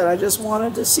 like I said, I just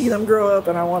wanted to see them grow up,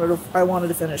 and I wanted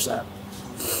to finish that.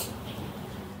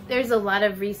 There's a lot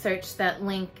of research that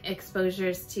link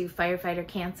exposures to firefighter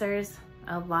cancers.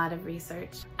 A lot of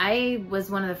research. I was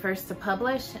one of the first to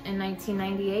publish in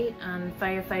 1998 on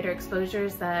firefighter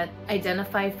exposures that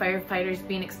identify firefighters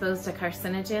being exposed to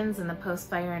carcinogens in the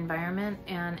post-fire environment.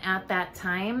 And at that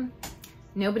time,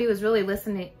 nobody was really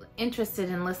interested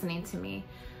in listening to me.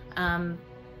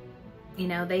 You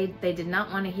know, they did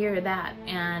not want to hear that.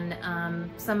 And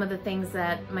some of the things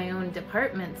that my own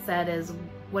department said is,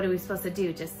 what are we supposed to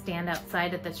do? Just stand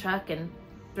outside at the truck and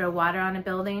throw water on a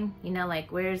building? You know,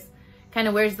 like where's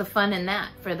the fun in that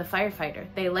for the firefighter?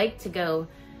 They like to go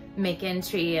make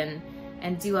entry and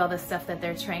do all the stuff that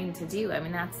they're trained to do. I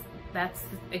mean, that's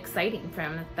exciting for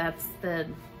them. That's the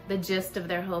gist of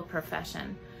their whole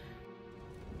profession.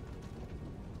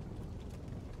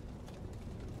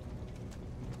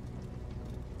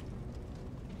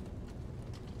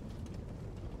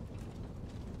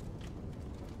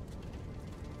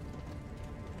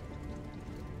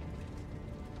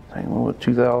 I think it was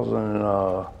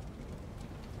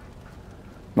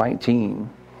 2019,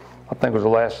 I think was the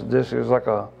last of this. It was like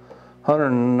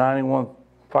 191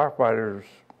 firefighters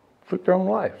took their own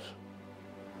lives.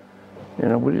 You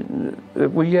know,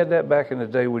 if we had that back in the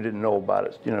day, we didn't know about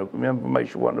it. You know, the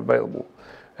information wasn't available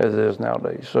as it is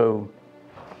nowadays. So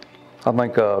I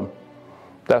think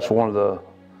that's one of the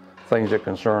things that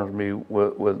concerns me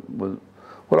with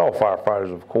all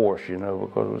firefighters, of course, you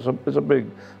know, because it's a big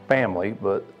family,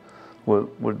 but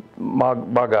with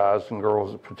my guys and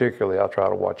girls particularly, I try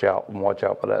to watch out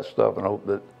for that stuff, and hope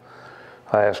that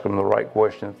I ask them the right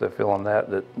question if they're feeling that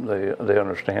they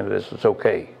understand that it's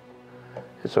okay.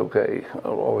 It's okay. I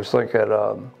always think that,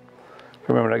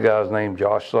 remember that guy's name,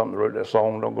 Josh something, that wrote that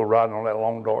song, "Don't Go Riding on That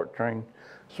Long Dark Train."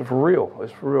 So for real,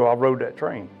 it's for real. I rode that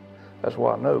train. That's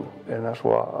why I know, and that's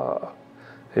why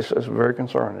it's very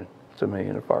concerning to me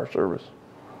in the fire service.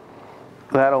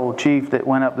 That old chief that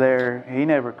went up there, he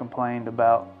never complained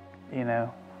about, you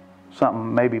know,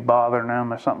 something maybe bothering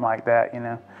him or something like that, you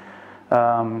know.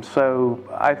 So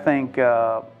I think,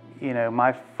 you know,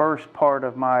 my first part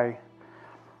of my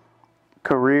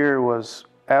career was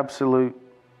absolute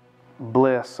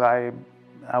bliss. I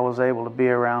was able to be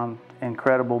around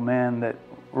incredible men that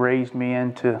raised me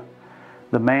into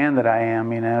the man that I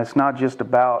am, you know. It's not just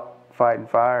about fighting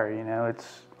fire, you know.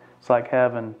 It's like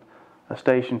having a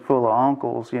station full of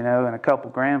uncles, you know, and a couple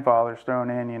grandfathers thrown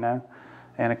in, you know,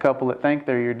 and a couple that think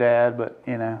they're your dad, but,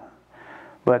 you know,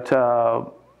 but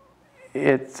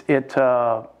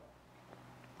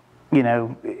you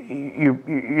know,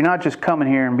 you're not just coming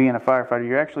here and being a firefighter,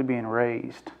 you're actually being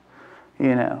raised,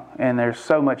 you know, and there's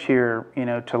so much here, you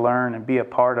know, to learn and be a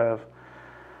part of.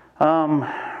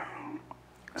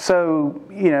 So,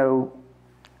 you know,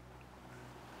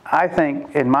 I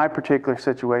think in my particular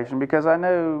situation, because I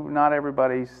know not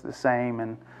everybody's the same,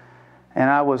 and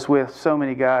I was with so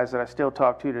many guys that I still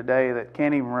talk to today that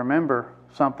can't even remember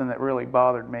something that really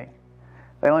bothered me.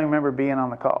 They only remember being on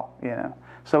the call, you know.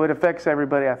 So it affects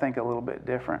everybody, I think, a little bit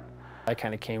different. I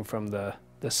kind of came from the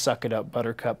suck it up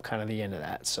buttercup, kind of the end of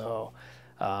that. So,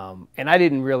 and I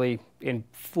didn't really, in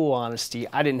full honesty,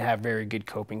 I didn't have very good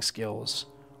coping skills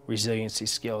resiliency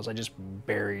skills. I just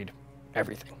buried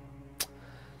everything.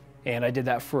 And I did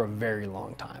that for a very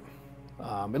long time.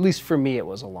 At least for me, it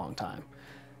was a long time.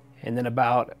 And then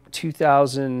about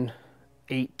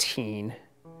 2018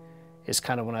 is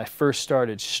kind of when I first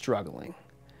started struggling.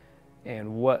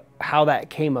 And how that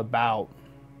came about,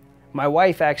 my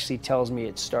wife actually tells me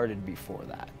it started before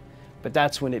that, but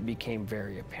that's when it became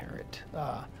very apparent.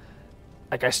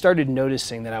 Like I started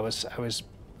noticing that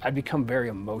I'd become very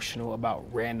emotional about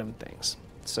random things.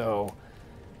 So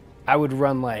I would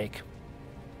run like,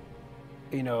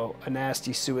 you know, a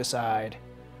nasty suicide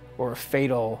or a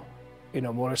fatal, you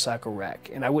know, motorcycle wreck,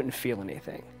 and I wouldn't feel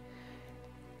anything.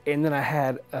 And then I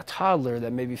had a toddler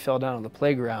that maybe fell down on the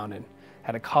playground and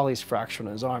had a Colles fracture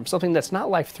on his arm, something that's not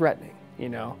life-threatening, you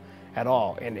know, at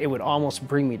all, and it would almost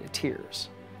bring me to tears.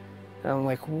 And I'm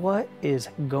like, what is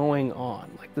going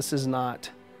on? Like, this is not,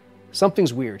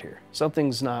 something's weird here.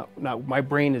 Something's not, my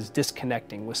brain is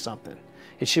disconnecting with something.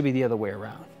 It should be the other way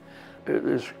around.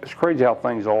 It's crazy how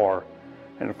things are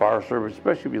in the fire service,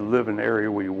 especially if you live in the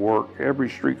area where you work. Every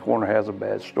street corner has a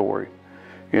bad story.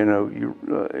 You know,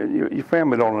 your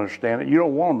family don't understand it. You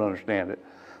don't want them to understand it.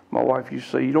 My wife used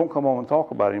to say, you don't come home and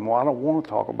talk about it anymore. I don't want to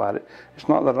talk about it. It's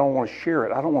not that I don't want to share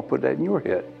it. I don't want to put that in your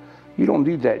head. You don't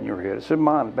need that in your head. It's in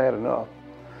mine bad enough.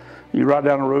 You ride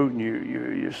down the road and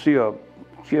you see a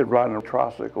kid riding a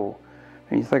tricycle,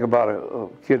 and you think about a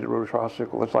kid that rode a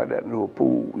tricycle, it's like that into a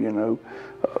pool, you know.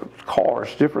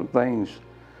 Cars, different things.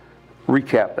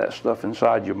 Recap that stuff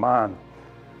inside your mind.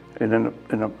 And in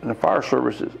the fire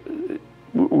services,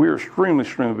 we were extremely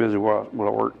busy where I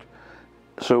worked.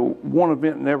 So one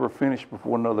event never finished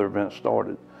before another event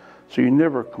started. So you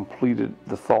never completed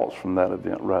the thoughts from that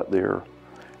event right there.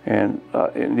 And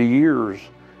in the years,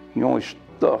 you only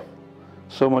stuff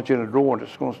so much in the door and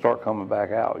it's going to start coming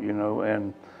back out, you know.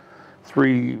 And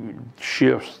 3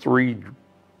 shifts, 3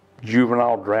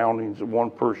 juvenile drownings,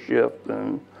 1 per shift,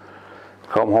 and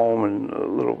come home and a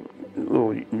little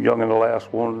young in the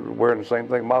last one wearing the same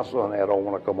thing my son had on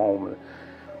when I come home. And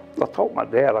I told my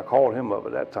dad, I called him up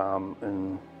at that time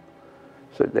and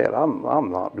said, Dad, I'm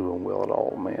not doing well at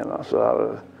all, man. I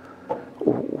said,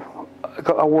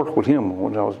 I worked with him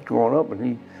when I was growing up, and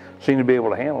he seemed to be able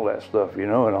to handle that stuff, you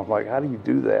know. And I'm like, how do you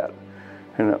do that?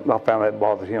 And I found that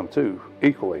bothered him too,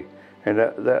 equally. And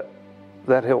that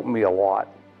helped me a lot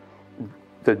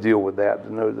to deal with that,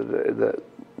 to know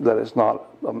that it's not,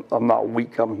 I'm not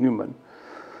weak, I'm human.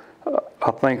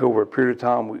 I think over a period of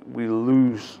time we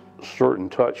lose certain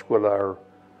touch with our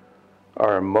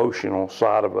emotional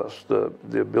side of us, the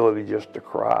ability just to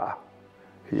cry.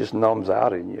 It just numbs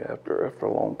out in you after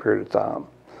a long period of time.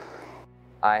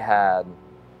 I had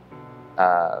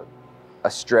a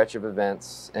stretch of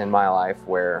events in my life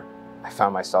where I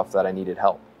found myself that I needed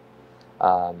help.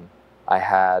 I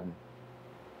had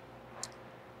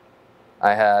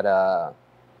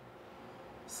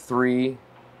 3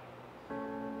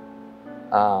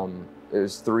 it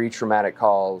was 3 traumatic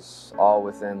calls, all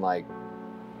within it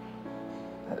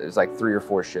was like 3 or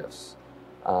 4 shifts.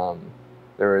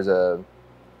 There was a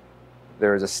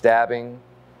stabbing,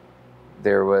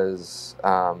 there was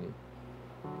a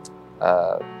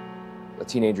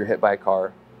teenager hit by a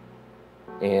car,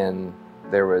 and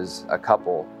there was a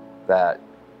couple that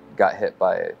got hit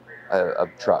by a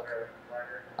truck.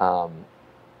 On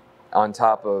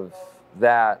top of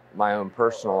that, my own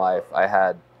personal life, I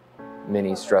had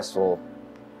many stressful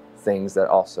things that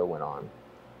also went on.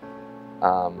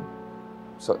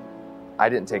 So I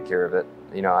didn't take care of it.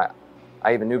 You know,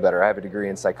 I even knew better. I have a degree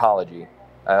in psychology.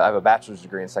 I have a bachelor's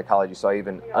degree in psychology, so I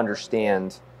even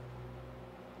understand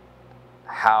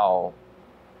how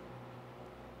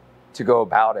to go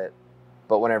about it.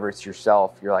 But whenever it's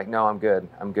yourself, you're like, no, I'm good.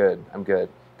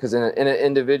 Because in an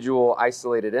individual,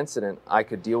 isolated incident, I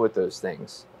could deal with those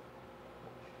things.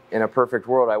 In a perfect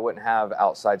world, I wouldn't have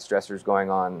outside stressors going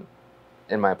on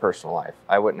in my personal life.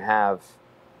 I wouldn't have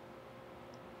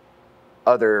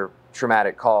other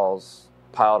traumatic calls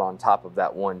piled on top of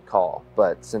that one call.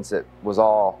 But since it was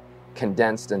all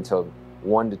condensed into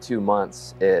 1 to 2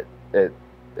 months, it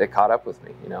caught up with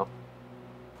me, you know.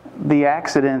 The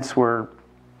accidents were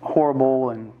horrible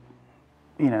and,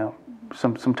 you know,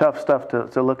 some tough stuff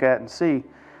to look at and see.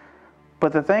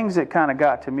 But the things that kind of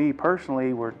got to me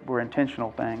personally were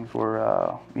intentional things,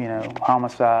 were you know,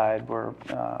 homicide, were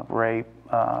rape,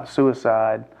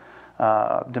 suicide,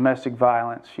 domestic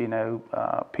violence, you know,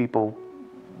 people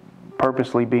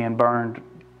purposely being burned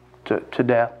to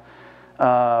death.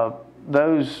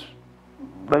 Those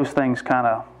things kind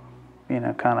of, you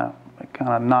know, kind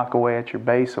of knock away at your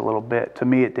base a little bit. To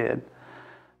me, it did.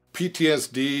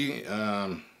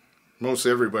 PTSD, most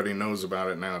everybody knows about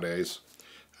it nowadays.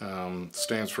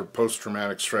 stands for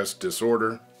post-traumatic stress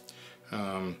disorder.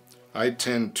 I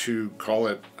tend to call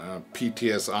it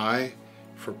PTSI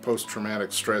for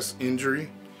post-traumatic stress injury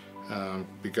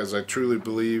because I truly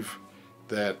believe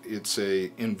that it's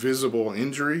a invisible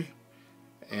injury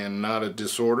and not a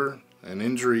disorder. An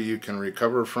injury you can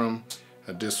recover from.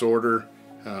 A disorder,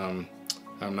 I'm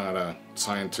not a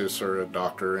scientist or a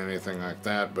doctor or anything like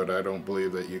that, but I don't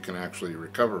believe that you can actually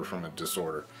recover from a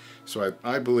disorder. So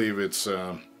I believe it's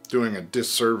doing a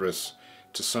disservice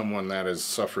to someone that has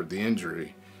suffered the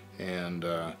injury, and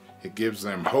it gives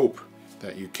them hope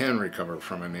that you can recover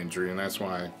from an injury, and that's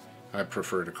why I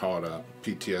prefer to call it a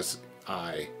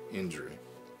PTSI injury.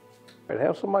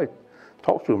 Have somebody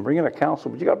talk to them, bring in a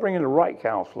counselor, but you got to bring in the right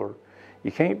counselor.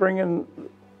 You can't bring in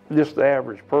just the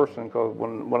average person, because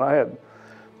when I had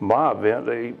my event,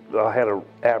 I had an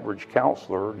average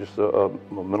counselor, just a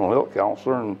mental health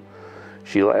counselor, and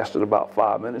she lasted about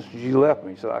 5 minutes. She left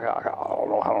me. She said, I don't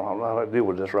know how to deal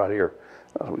with this right here.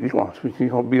 I said, you're going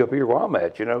to be up here where I'm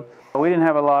at, you know. We didn't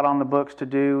have a lot on the books to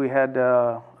do. We had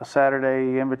a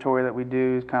Saturday inventory that we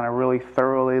do, kind of really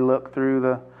thoroughly look through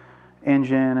the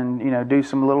engine and, you know, do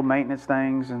some little maintenance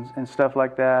things and stuff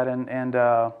like that. And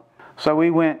so we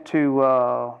went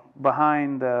to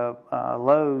behind the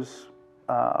Lowe's,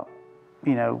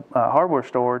 hardware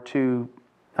store to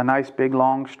a nice big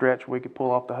long stretch where we could pull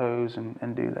off the hose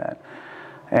and do that.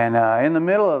 And in the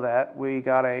middle of that, we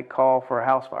got a call for a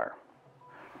house fire.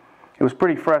 It was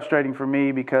pretty frustrating for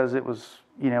me because it was,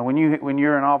 you know, when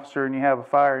you're an officer and you have a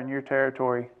fire in your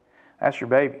territory, that's your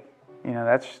baby. You know,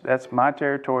 that's my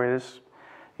territory. This,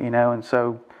 you know, and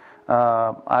so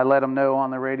I let them know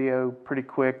on the radio pretty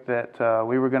quick that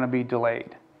we were going to be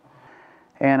delayed.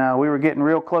 And we were getting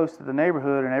real close to the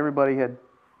neighborhood, and everybody had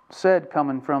said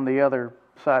coming from the other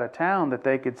side of town that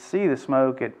they could see the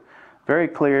smoke. It very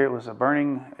clear it was a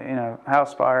burning, you know,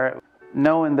 house fire.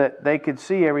 Knowing that they could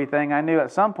see everything, I knew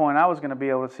at some point I was going to be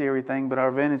able to see everything, but our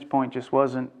vantage point just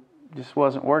wasn't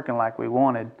working like we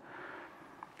wanted.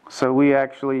 So we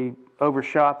actually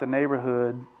overshot the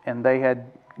neighborhood, and they had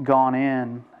gone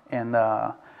in, and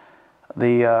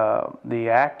the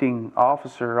acting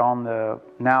officer on the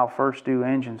now first due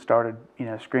engine started, you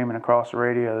know, screaming across the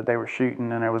radio that they were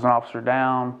shooting, and there was an officer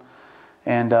down,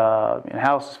 and the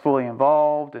house is fully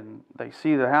involved, and they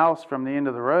see the house from the end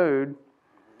of the road.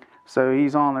 So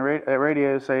he's on the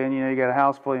radio saying, you know, you got a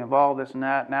house fully involved, this and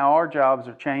that. Now our jobs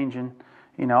are changing.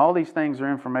 You know, all these things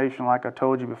are information like I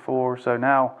told you before. So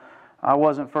now I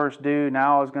wasn't first due.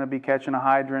 Now I was going to be catching a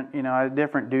hydrant. You know, I had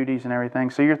different duties and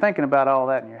everything. So you're thinking about all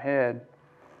that in your head.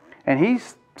 And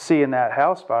he's seeing that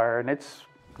house fire, and it's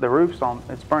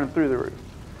burning through the roof.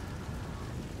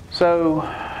 So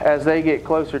as they get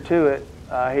closer to it,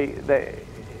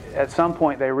 at some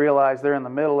point they realize they're in the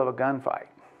middle of a gunfight.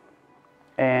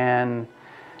 And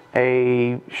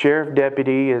a sheriff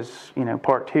deputy is, you know,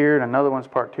 parked here, and another one's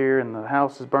parked here, and the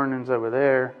house is burning over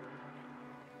there.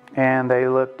 And they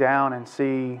look down and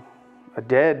see a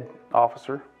dead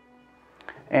officer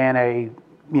and a,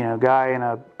 you know, guy in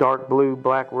a dark blue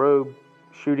black robe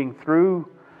shooting through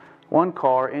one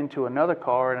car into another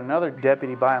car, and another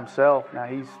deputy by himself. Now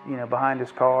he's, you know, behind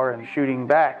his car and shooting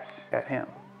back at him.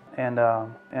 And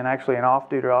actually an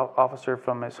off-duty officer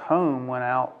from his home went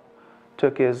out,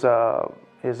 took his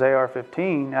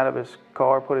AR-15 out of his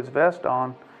car, put his vest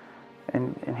on,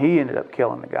 and he ended up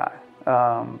killing the guy.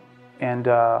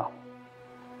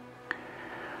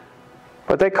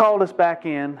 But they called us back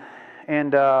in,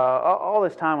 and all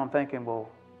this time I'm thinking, well,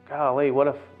 golly, what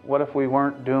if we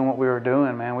weren't doing what we were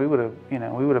doing, man? We would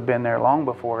have been there long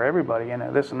before everybody, you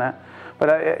know, this and that.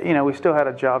 But you know, we still had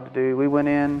a job to do. We went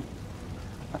in.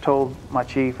 I told my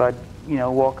chief I'd, you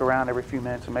know, walk around every few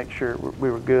minutes and make sure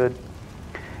we were good.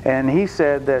 And he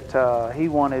said that he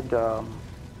wanted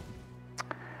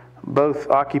both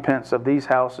occupants of these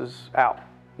houses out,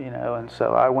 you know. And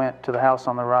so I went to the house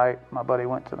on the right. My buddy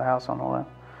went to the house on the left.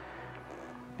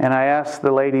 And I asked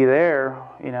the lady there,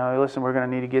 you know, listen, we're going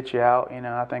to need to get you out. You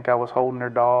know, I think I was holding her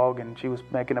dog, and she was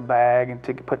making a bag, and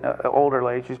putting an older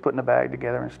lady, she was putting a bag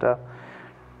together and stuff.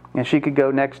 And she could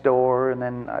go next door, and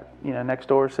then, you know, next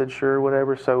door said, sure,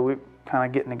 whatever. So we kind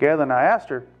of getting together, and I asked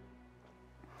her,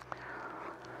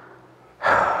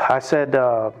 I said,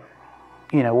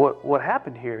 you know, what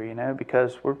happened here, you know,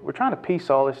 because we're trying to piece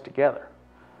all this together.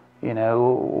 You know,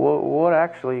 what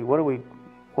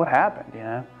happened, you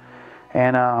know?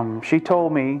 And she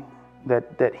told me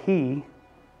that he,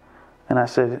 and I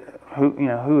said,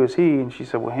 who is he? And she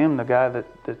said, well, him, the guy the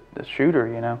shooter,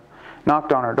 you know,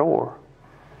 knocked on her door.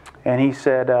 And he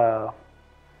said,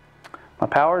 my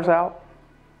power's out,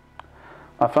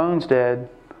 my phone's dead,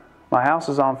 my house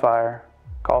is on fire,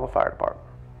 call the fire department.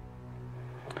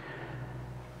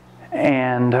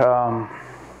 And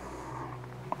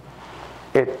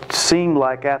it seemed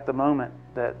like at the moment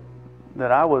that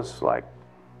I was like,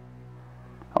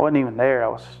 I wasn't even there. I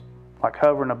was like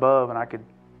hovering above, and I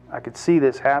could see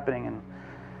this happening, and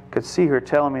could see her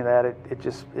telling me that.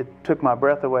 It took my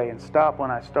breath away and stopped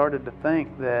when I started to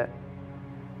think that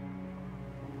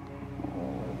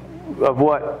of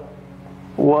what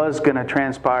was going to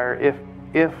transpire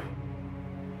if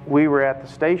we were at the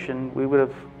station. We would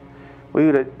have,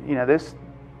 you know, this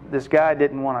guy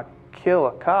didn't want to kill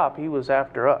a cop. He was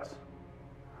after us.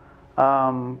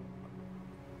 You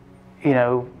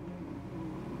know,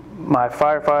 my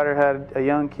firefighter had a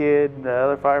young kid, the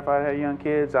other firefighter had young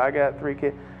kids, I got 3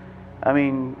 kids. I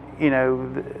mean, you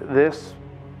know, this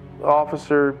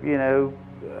officer, you know,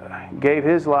 gave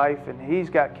his life, and he's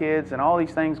got kids and all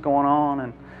these things going on,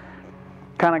 and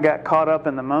kind of got caught up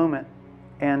in the moment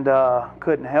and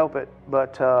couldn't help it.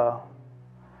 But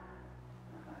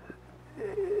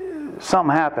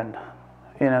something happened,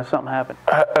 you know, something happened.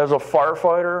 As a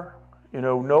firefighter, you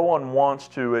know, no one wants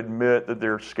to admit that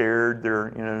they're scared,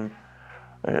 they're, you know,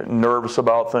 nervous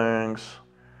about things.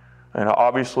 And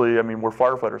obviously, I mean, we're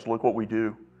firefighters. Look what we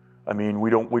do. I mean, we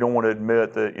don't want to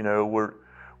admit that, you know,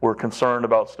 we're concerned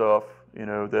about stuff, you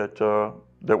know, that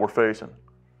we're facing.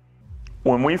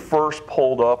 When we first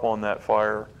pulled up on that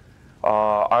fire,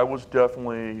 I was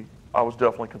definitely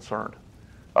concerned.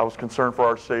 I was concerned for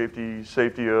our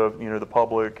safety of, you know, the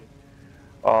public.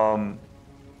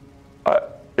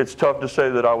 It's tough to say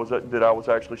that I was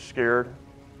actually scared,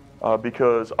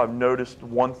 because I've noticed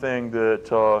one thing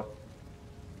that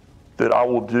I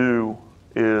will do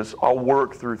is I'll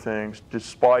work through things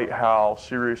despite how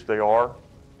serious they are,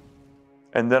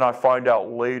 and then I find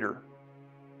out later,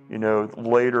 you know,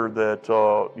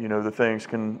 that you know, the things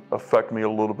can affect me a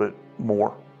little bit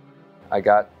more. I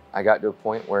got to a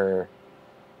point where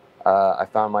I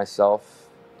found myself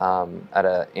at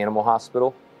an animal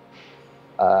hospital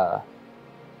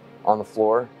on the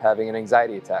floor having an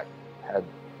anxiety attack. Had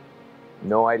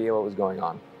no idea what was going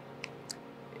on.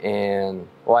 And,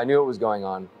 well, I knew what was going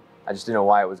on. I just didn't know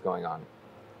why it was going on.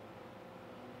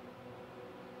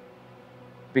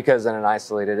 Because in an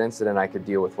isolated incident, I could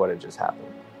deal with what had just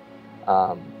happened.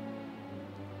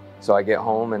 So I get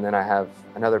home, and then I have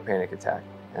another panic attack.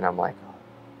 And I'm like,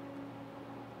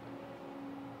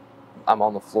 I'm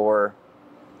on the floor.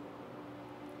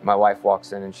 My wife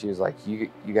walks in, and she was like, you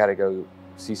got to go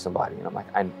see somebody. And I'm like,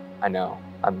 I know.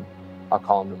 I'll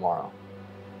call him tomorrow.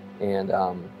 And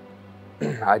I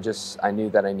knew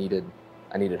that I needed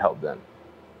help then.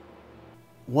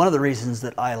 One of the reasons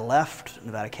that I left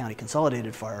Nevada County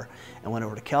Consolidated Fire and went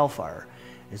over to CAL FIRE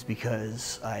is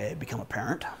because I had become a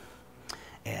parent,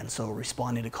 and so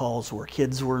responding to calls where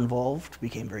kids were involved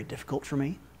became very difficult for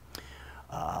me.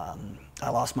 I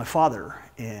lost my father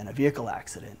in a vehicle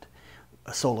accident,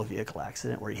 a solo vehicle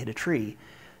accident where he hit a tree,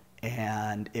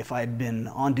 and if I'd been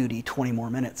on duty 20 more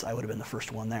minutes, I would have been the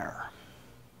first one there.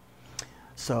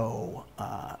 So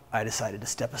I decided to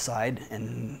step aside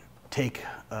and take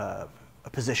a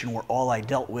position where all I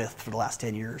dealt with for the last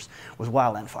 10 years was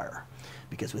wildland fire,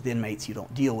 because with inmates you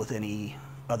don't deal with any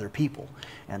other people.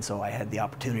 And so I had the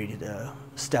opportunity to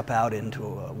step out into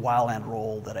a wildland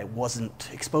role that I wasn't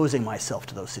exposing myself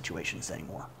to those situations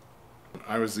anymore.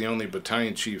 I was the only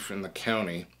battalion chief in the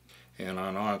county, and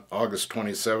on August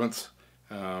 27th,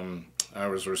 I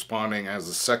was responding as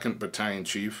the 2nd battalion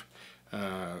chief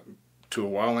to a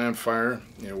wildland fire.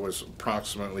 It was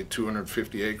approximately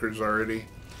 250 acres already.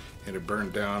 It had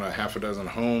burned down a half a dozen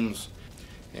homes,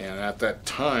 and at that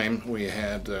time we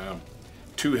had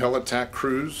 2 heli-tac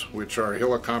crews, which are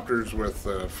helicopters with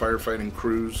firefighting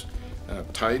crews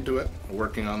tied to it,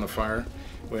 working on the fire.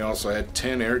 We also had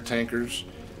 10 air tankers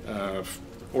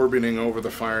orbiting over the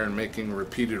fire and making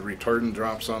repeated retardant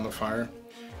drops on the fire.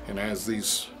 And as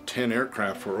these 10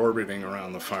 aircraft were orbiting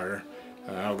around the fire,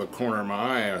 out of the corner of my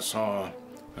eye, I saw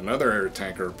another air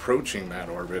tanker approaching that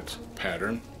orbit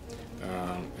pattern,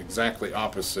 exactly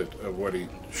opposite of what he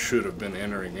should have been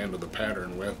entering into the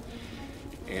pattern with.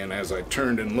 And as I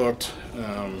turned and looked,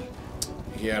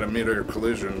 he had a mid-air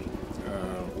collision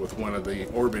with one of the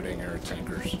orbiting air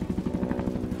tankers.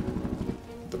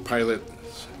 The pilot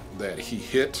that he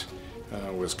hit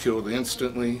was killed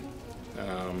instantly.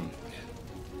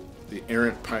 The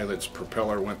errant pilot's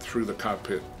propeller went through the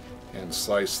cockpit and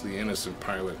sliced the innocent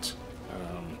pilot.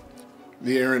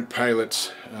 The errant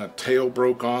pilot's tail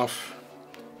broke off.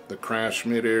 The crash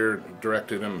midair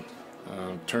directed him,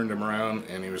 turned him around,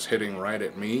 and he was heading right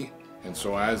at me. And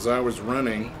so as I was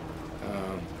running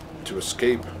to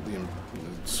escape the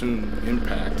soon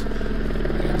impact,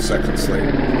 And seconds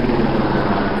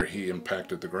later, he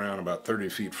impacted the ground about 30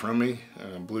 feet from me,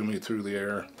 blew me through the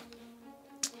air,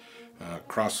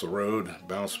 across the road,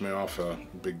 bounced me off a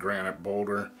big granite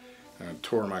boulder,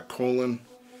 tore my colon,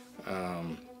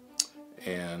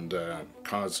 and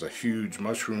caused a huge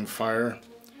mushroom fire,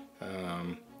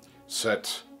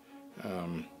 set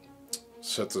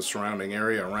the surrounding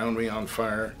area around me on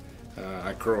fire.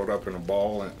 I curled up in a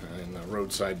ball in the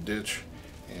roadside ditch,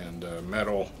 and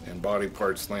metal and body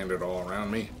parts landed all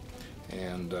around me.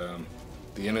 And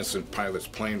the innocent pilot's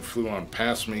plane flew on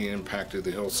past me, impacted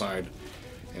the hillside.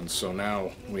 And so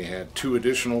now we had 2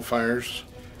 additional fires.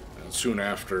 Soon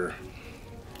after,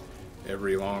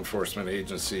 every law enforcement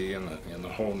agency in the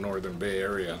whole northern Bay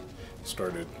Area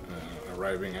started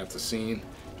arriving at the scene.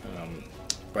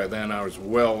 By then I was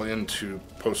well into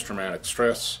post-traumatic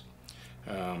stress.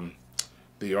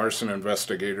 The arson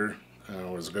investigator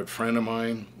was a good friend of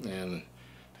mine, and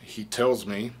he tells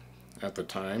me at the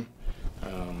time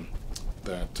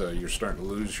that you're starting to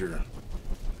lose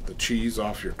the cheese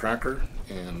off your cracker,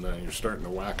 and you're starting to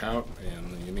whack out,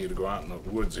 and you need to go out in the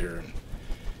woods here.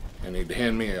 And he'd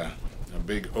hand me a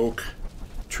big oak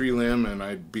tree limb, and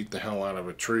I'd beat the hell out of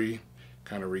a tree,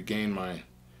 kind of regain my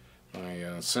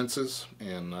senses,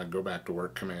 and I'd go back to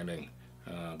work commanding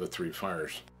the 3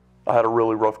 fires. I had a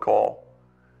really rough call.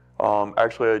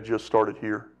 Actually, I just started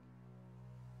here,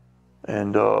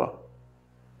 and I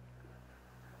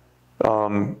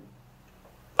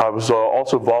was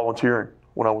also volunteering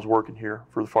when I was working here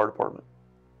for the fire department.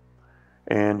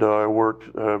 And I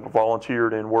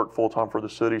volunteered and worked full-time for the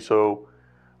city, so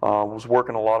I was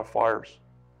working a lot of fires.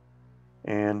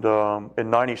 And in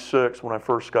 '96, when I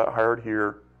first got hired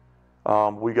here,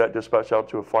 we got dispatched out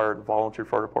to a volunteer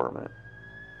fire department.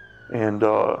 And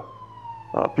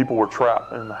people were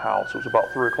trapped in the house. It was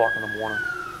about 3 o'clock in the morning.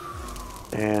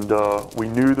 And we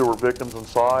knew there were victims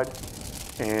inside,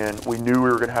 and we knew we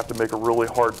were going to have to make a really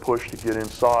hard push to get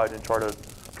inside and try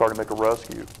to make a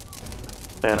rescue.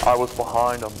 And I was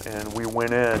behind them, and we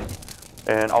went in,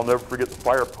 and I'll never forget the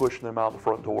fire pushing them out the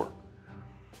front door.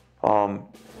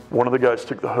 One of the guys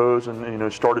took the hose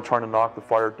and started trying to knock the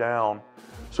fire down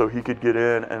so he could get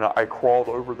in, and I crawled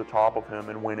over the top of him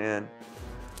and went in.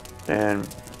 And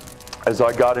as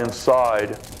I got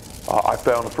inside, I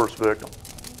found the first victim.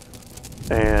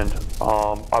 And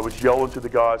I was yelling to the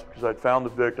guys because I'd found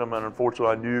the victim, and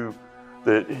unfortunately I knew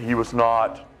that he was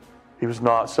not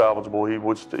salvageable.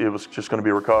 It was just going to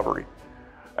be recovery.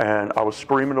 And I was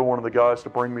screaming to one of the guys to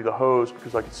bring me the hose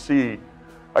because I could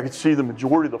see the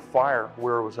majority of the fire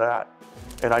where it was at.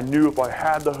 And I knew if I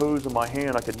had the hose in my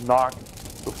hand, I could knock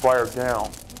the fire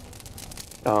down.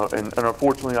 And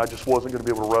unfortunately, I just wasn't going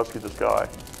to be able to rescue this guy.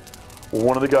 Well,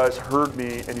 one of the guys heard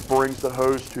me, and he brings the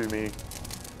hose to me.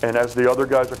 And as the other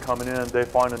guys are coming in, they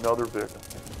find another victim.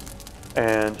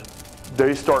 And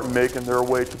they start making their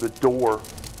way to the door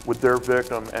with their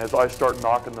victim as I start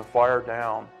knocking the fire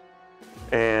down.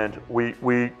 And we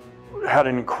had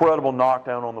an incredible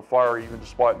knockdown on the fire, even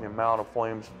despite the amount of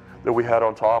flames that we had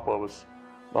on top of us.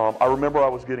 I remember I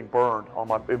was getting burned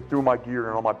through my gear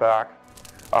and on my back.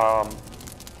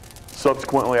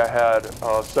 Subsequently, I had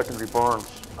secondary burns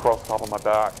across the top of my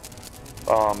back.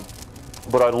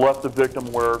 But I left the victim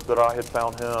that I had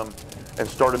found him and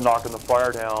started knocking the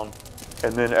fire down.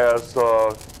 And then as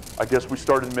I guess we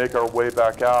started to make our way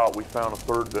back out, we found a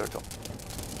 3rd victim.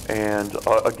 And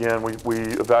again, we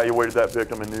evaluated that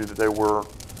victim and knew that they were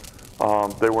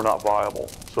not viable.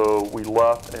 So we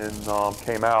left and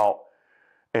came out.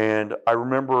 And I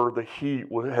remember the heat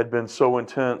had been so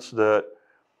intense that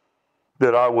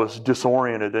I was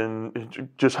disoriented and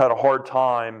just had a hard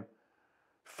time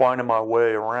finding my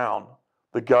way around.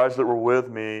 The guys that were with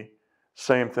me,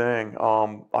 same thing.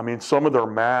 I mean, some of their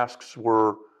masks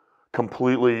were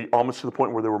completely, almost to the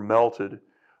point where they were melted.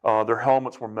 Their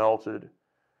helmets were melted.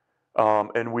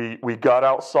 And we got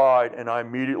outside, and I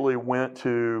immediately went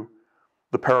to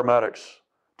the paramedics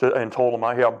and told them,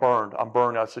 hey, I'm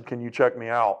burned. I said, can you check me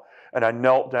out? And I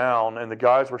knelt down, and the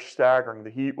guys were staggering. The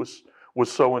heat was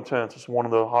so intense. It's one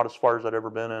of the hottest fires I'd ever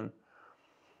been in.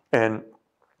 And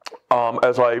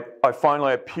as I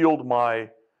finally I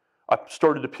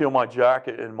started to peel my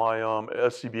jacket and my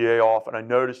SCBA off, and I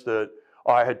noticed that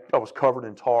I was covered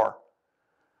in tar.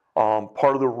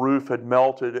 Part of the roof had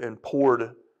melted and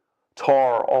poured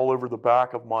tar all over the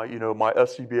back of my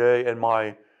SCBA and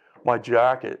my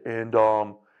jacket, and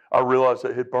I realized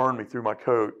that it had burned me through my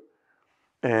coat.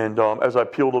 And as I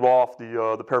peeled it off,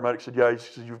 the paramedic said, yeah, he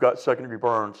said, you've got second-degree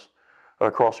burns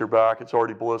across your back. It's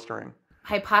already blistering.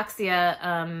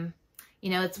 Hypoxia,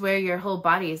 it's where your whole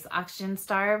body is oxygen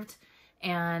starved,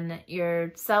 and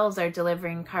your cells are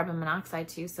delivering carbon monoxide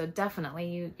too. So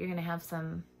definitely you're going to have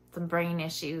some brain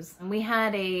issues. And we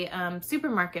had a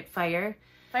supermarket fire.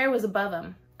 Fire was above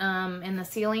them in the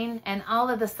ceiling, and all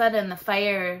of a sudden the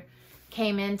fire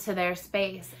came into their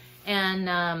space,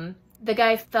 and the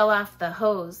guy fell off the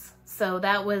hose. So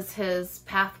that was his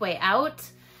pathway out,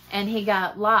 and he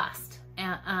got lost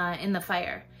in the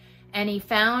fire. And he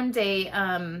found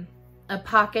a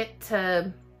pocket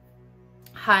to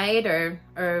hide or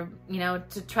you know,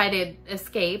 to try to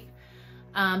escape.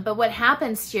 But what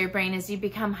happens to your brain is you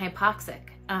become hypoxic.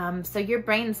 So your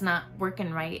brain's not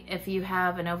working right if you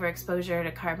have an overexposure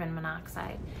to carbon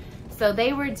monoxide. So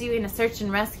they were doing a search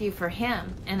and rescue for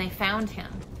him, and they found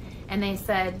him. And they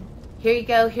said, here you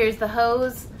go, here's the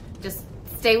hose, just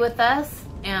stay with us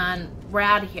and we're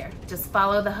out of here. Just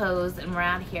follow the hose and we're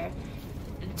out of here.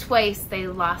 Twice they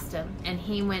lost him, and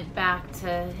he went back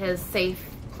to his safe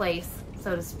place,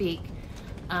 so to speak.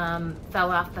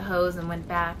 Fell off the hose and went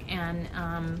back, and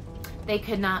they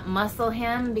could not muscle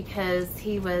him because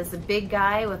he was a big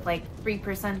guy with like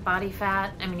 3% body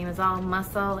fat. I mean, he was all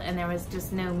muscle, and there was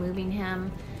just no moving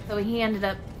him. So he ended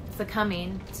up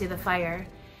succumbing to the fire.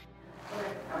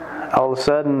 All of a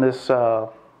sudden, this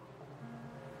the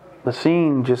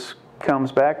scene just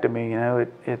comes back to me. You know,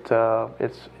 it's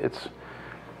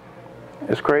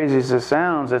as crazy as it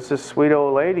sounds. It's this sweet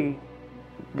old lady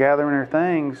gathering her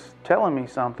things, telling me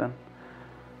something,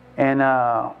 and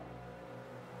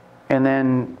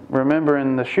then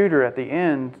remembering the shooter at the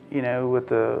end. You know, with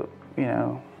the, you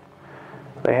know,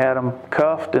 they had him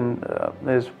cuffed, and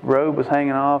his robe was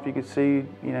hanging off. You could see,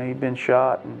 you know, he'd been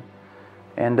shot,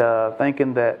 and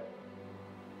thinking that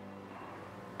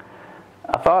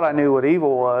I thought I knew what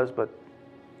evil was, but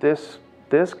this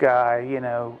guy, you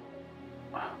know,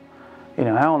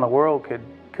 how in the world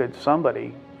could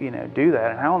somebody, you know, do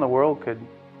that, and how in the world could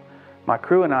my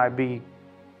crew and I be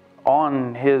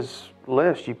on his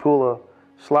list? You pull a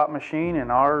slot machine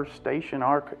in our station,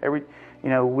 you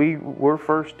know, we're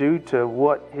first due to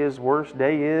what his worst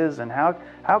day is, and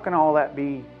how can all that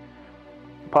be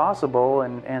possible?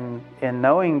 And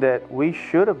knowing that we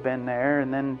should have been there,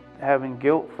 and then having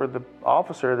guilt for the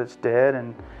officer that's dead,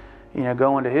 and, you know,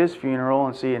 going to his funeral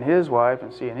and seeing his wife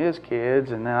and seeing his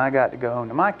kids, and then I got to go home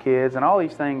to my kids, and all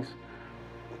these things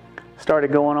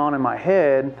started going on in my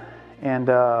head, and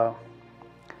I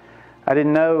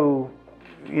didn't know,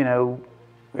 you know,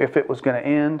 if it was going to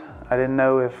end. I didn't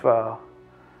know if I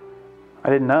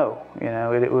didn't know, you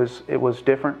know, it was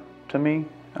different to me.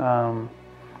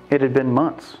 It had been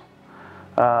months,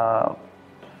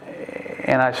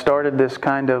 and I started this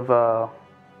kind of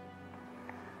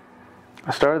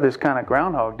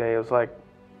Groundhog Day. It was like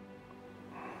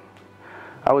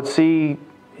I would see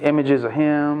images of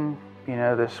him, you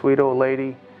know, this sweet old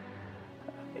lady,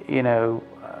 you know,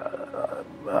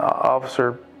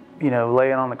 officer, you know,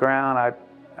 laying on the ground.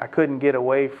 I couldn't get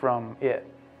away from it.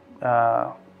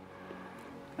 I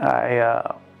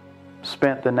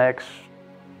spent the next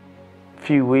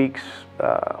few weeks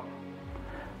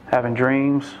having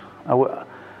dreams.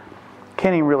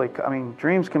 Can't even really, I mean,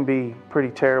 dreams can be pretty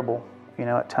terrible, you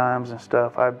know, at times and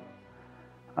stuff.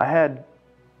 I had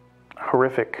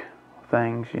horrific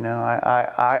things, you know.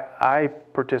 I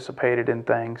participated in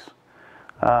things.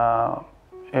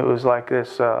 It was like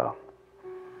this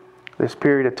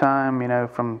period of time, you know,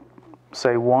 from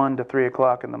say 1 to 3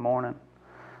 o'clock in the morning,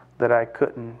 that I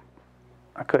couldn't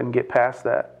get past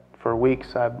that for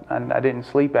weeks. I didn't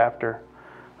sleep after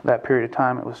that period of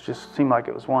time. It was just seemed like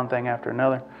it was one thing after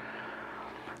another.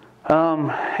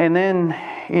 And then,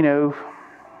 you know,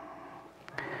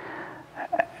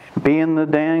 being the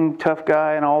dang tough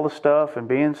guy and all the stuff, and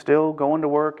being still going to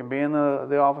work and being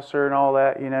the officer and all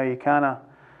that, you know,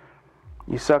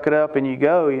 you suck it up and you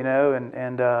go, you know,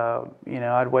 and you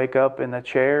know, I'd wake up in the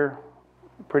chair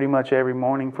pretty much every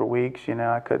morning for weeks. You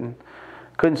know, I couldn't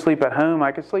sleep at home.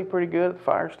 I could sleep pretty good at the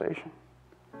fire station.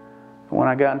 When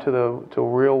I got into the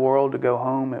real world to go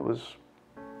home, it was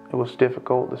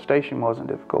difficult. The station wasn't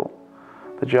difficult.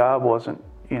 The job wasn't,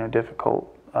 you know,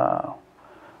 difficult.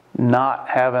 Not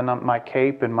having my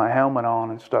cape and my helmet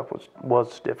on and stuff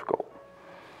was difficult.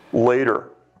 Later,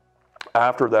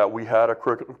 after that, we had a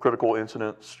critical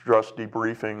incident stress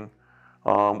debriefing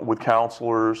with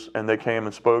counselors, and they came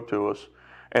and spoke to us.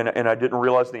 And I didn't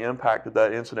realize the impact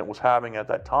that incident was having at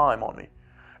that time on me,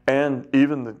 and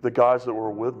even the guys that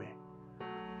were with me.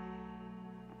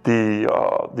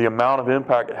 The amount of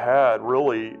impact it had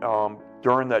really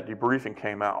during that debriefing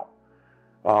came out.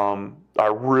 I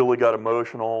really got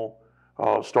emotional,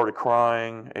 started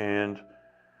crying, and,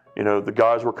 you know, the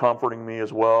guys were comforting me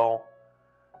as well.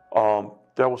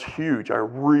 was huge. I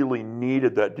really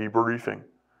needed that debriefing,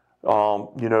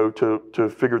 you know, to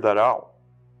figure that out.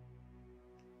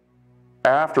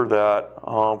 After that,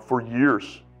 for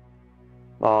years,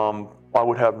 I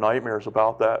would have nightmares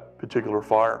about that particular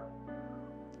fire.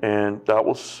 And that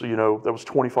was, you know, that was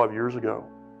 25 years ago.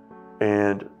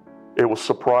 And it was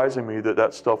surprising me that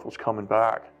that stuff was coming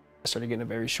back. I started getting a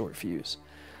very short fuse.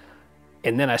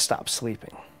 And then I stopped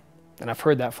sleeping. And I've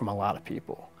heard that from a lot of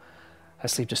people. My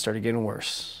sleep just started getting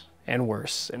worse and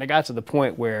worse. And it got to the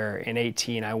point where in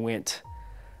 18, I went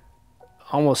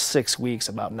almost 6 weeks,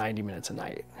 about 90 minutes a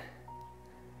night.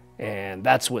 And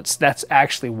that's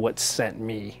actually what sent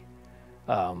me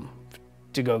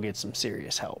to go get some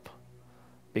serious help,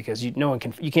 because you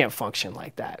can't function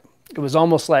like that. It was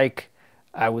almost like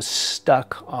I was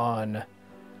stuck on,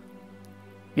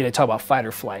 you know, talk about fight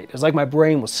or flight. It was like my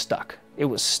brain was stuck. It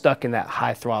was stuck in that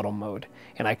high throttle mode,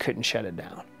 and I couldn't shut it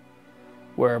down.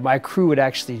 Where my crew would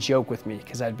actually joke with me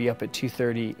because I'd be up at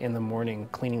 2:30 in the morning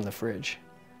cleaning the fridge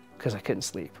because I couldn't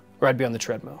sleep, or I'd be on the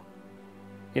treadmill.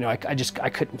 You know, I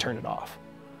couldn't turn it off.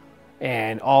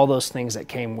 And all those things that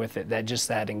came with it,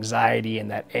 that anxiety and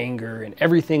that anger, and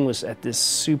everything was at this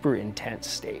super intense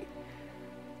state.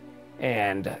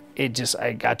 And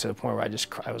I got to the point where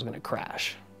I was gonna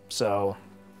crash. So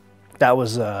that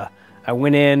was, I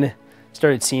went in,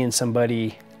 started seeing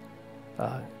somebody,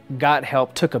 got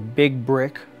help, took a big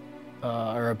brick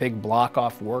or a big block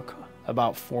off work,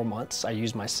 about 4 months. I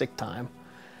used my sick time.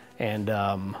 And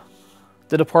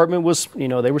the department was, you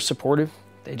know, they were supportive.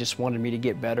 They just wanted me to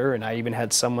get better. And I even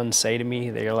had someone say to me,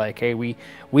 they're like, hey, we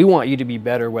want you to be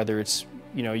better, whether it's,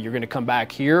 you know, you're gonna come back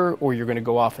here or you're gonna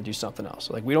go off and do something else.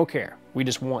 Like, we don't care. We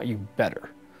just want you better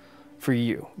for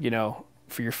you know,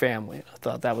 for your family. I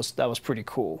thought that was pretty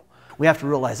cool. We have to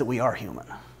realize that we are human.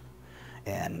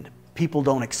 And people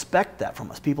don't expect that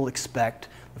from us. People expect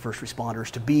the first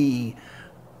responders to be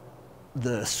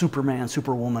the Superman,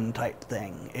 Superwoman type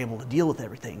thing, able to deal with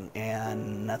everything,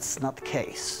 and that's not the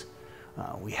case.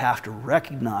 We have to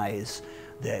recognize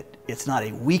that it's not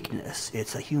a weakness,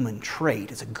 it's a human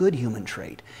trait, it's a good human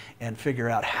trait, and figure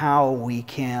out how we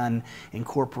can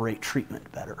incorporate treatment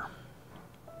better.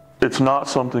 It's not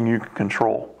something you can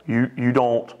control. You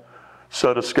don't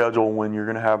set a schedule when you're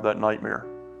gonna have that nightmare.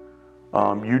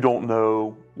 You don't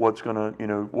know what's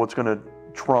gonna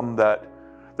drum that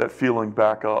feeling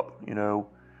back up, you know.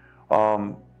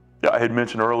 I had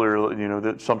mentioned earlier, you know,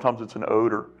 that sometimes it's an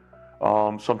odor,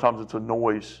 sometimes it's a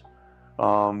noise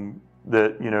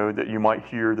that, you know, that you might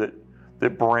hear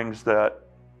that brings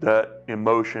that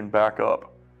emotion back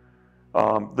up.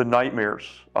 The nightmares,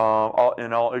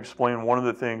 I'll explain one of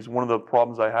the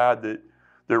problems I had that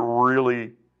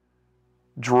really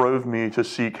drove me to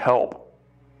seek help.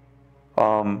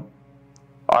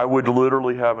 I would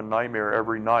literally have a nightmare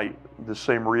every night, the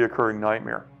same reoccurring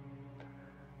nightmare.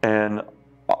 And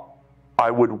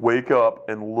I would wake up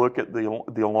and look at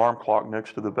the alarm clock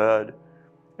next to the bed,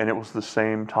 and it was the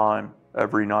same time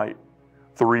every night,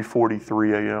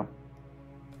 3:43 a.m.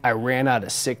 I ran out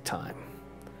of sick time.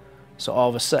 So all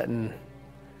of a sudden,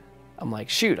 I'm like,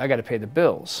 shoot, I gotta pay the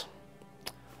bills.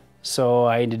 So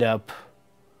I ended up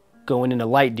going into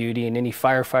light duty, and any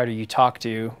firefighter you talk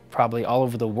to, probably all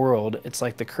over the world, it's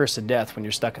like the curse of death when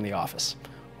you're stuck in the office.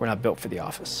 We're not built for the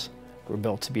office. We're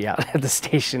built to be out at the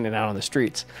station and out on the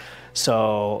streets.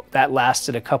 So that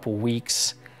lasted a couple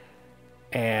weeks,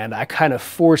 and I kind of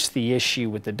forced the issue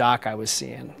with the doc I was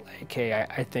seeing. Like, hey,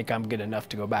 I think I'm good enough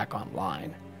to go back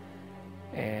online.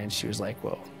 And she was like,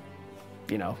 well,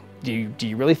 you know, do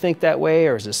you really think that way,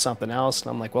 or is this something else? And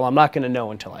I'm like, well, I'm not gonna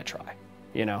know until I try.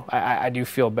 You know, I do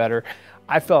feel better.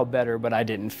 I felt better, but I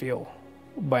didn't feel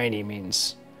by any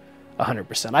means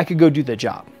 100%. I could go do the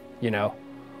job, you know,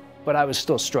 but I was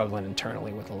still struggling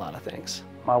internally with a lot of things.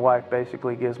 My wife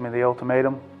basically gives me the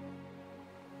ultimatum.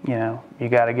 You know, you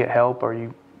got to get help, or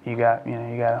you got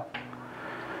to.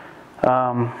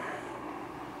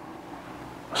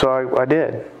 So I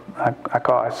did.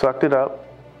 I sucked it up,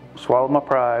 swallowed my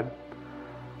pride,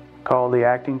 called the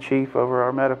acting chief over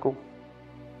our medical,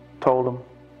 told him.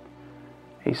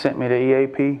 He sent me to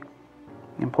EAP,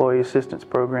 Employee Assistance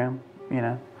Program, you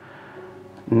know.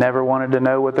 Never wanted to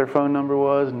know what their phone number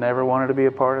was, never wanted to be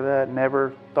a part of that,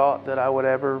 never thought that I would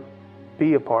ever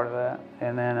be a part of that.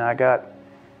 And then I got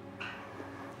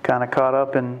kind of caught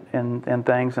up in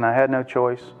things, and I had no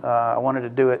choice. I wanted to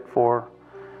do it for,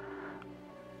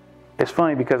 it's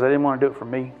funny because I didn't want to do it for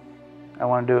me. I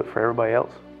wanted to do it for everybody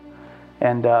else.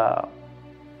 And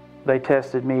they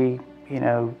tested me, you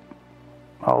know,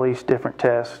 all these different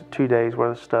tests, 2 days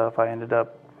worth of stuff. I ended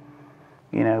up,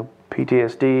 you know,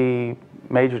 P.T.S.D,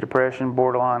 major depression,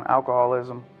 borderline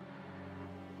alcoholism,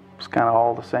 was kind of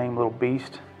all the same little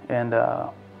beast, and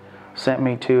sent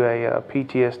me to a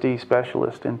PTSD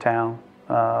specialist in town,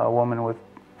 a woman with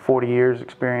 40 years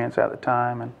experience at the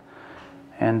time,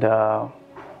 and I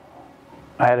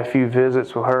had a few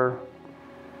visits with her.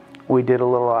 We did a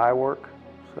little eye work,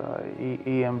 so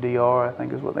EMDR I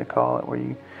think is what they call it, where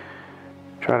you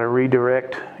try to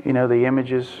redirect, the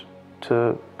images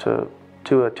to a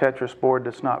Tetris board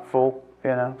that's not full,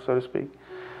 so to speak.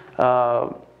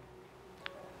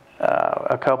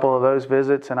 A couple of those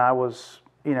visits, and I was,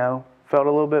 felt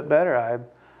a little bit better. I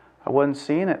wasn't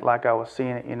seeing it like I was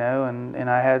seeing it, and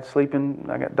I had sleeping.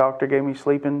 Doctor gave me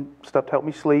sleeping stuff to help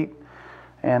me sleep,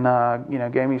 and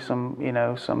gave me some,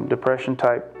 some depression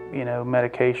type,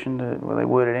 medication well, they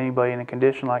would at anybody in a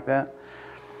condition like that.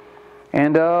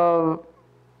 And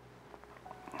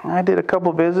I did a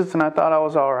couple visits, and I thought I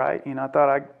was all right. I thought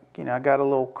I got a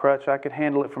little crutch. I could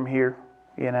handle it from here.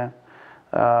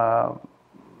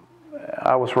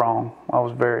 I was wrong. I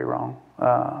was very wrong.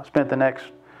 Spent the next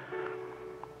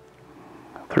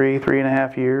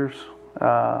 3.5 years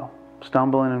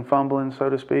stumbling and fumbling, so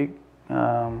to speak,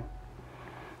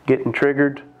 getting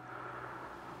triggered,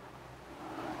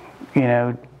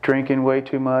 drinking way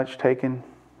too much, taking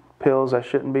pills I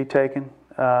shouldn't be taking,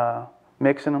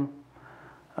 mixing them,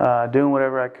 doing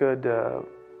whatever I could to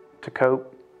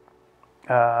cope.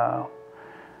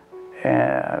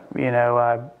 And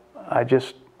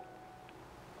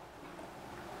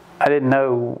I didn't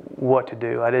know what to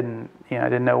do. I didn't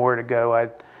know where to go.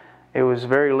 It was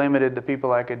very limited to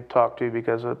people I could talk to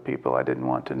because of people I didn't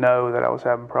want to know that I was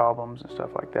having problems and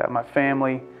stuff like that. My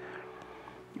family,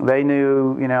 they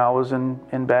knew, I was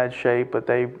in bad shape, but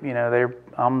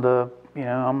I'm the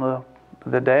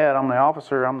dad, I'm the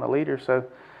officer, I'm the leader. So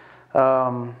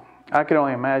I could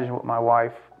only imagine what my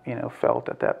wife, felt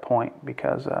at that point,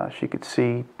 because she could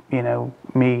see,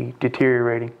 me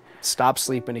deteriorating. Stopped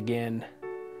sleeping again,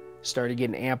 started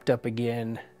getting amped up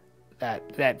again.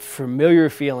 That familiar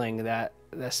feeling that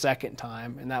the second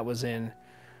time, and that was in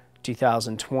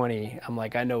 2020. I'm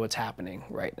like, I know what's happening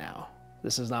right now.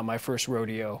 This is not my first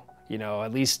rodeo.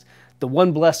 At least the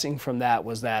one blessing from that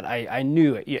was that I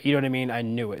knew it. You know what I mean? I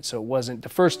knew it. So it wasn't, the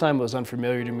first time it was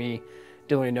unfamiliar to me.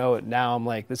 Didn't really know it. Now I'm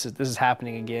like, this is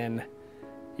happening again.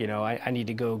 I need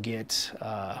to go get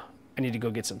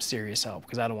some serious help,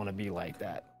 because I don't want to be like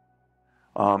that.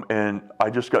 And I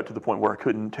just got to the point where I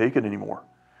couldn't take it anymore,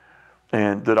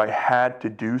 and that I had to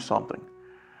do something.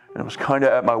 And it was kind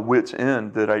of at my wit's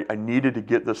end that I needed to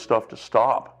get this stuff to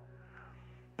stop.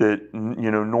 That,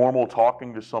 normal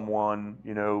talking to someone,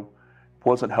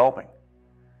 wasn't helping.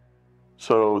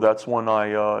 So that's when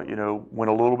I,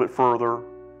 went a little bit further,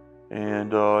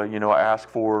 and, I asked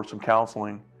for some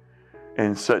counseling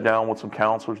and sat down with some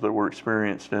counselors that were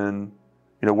experienced in,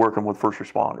 working with first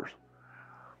responders.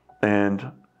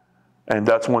 And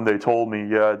that's when they told me,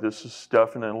 yeah, this is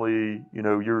definitely,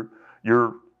 you're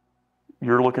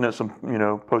looking at some,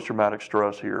 post-traumatic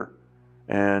stress here.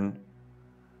 And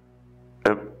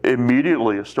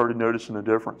immediately I started noticing the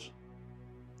difference,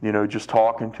 just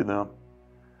talking to them.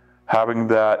 Having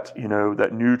that,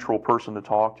 that neutral person to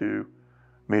talk to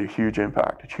made a huge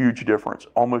impact, a huge difference.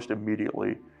 Almost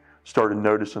immediately started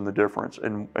noticing the difference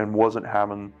and wasn't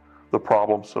having the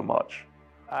problem so much.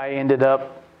 I ended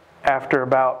up, after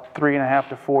about 3.5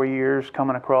 to 4 years,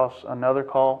 coming across another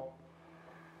call,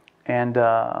 and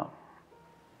the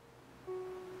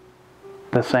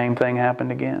same thing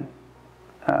happened again.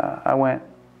 I went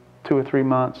 2 or 3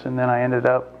 months, and then I ended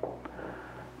up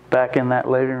back in that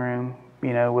living room,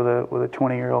 with a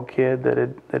 20-year-old kid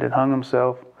that had hung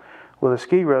himself with a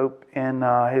ski rope in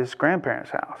his grandparents'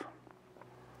 house.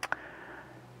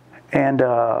 And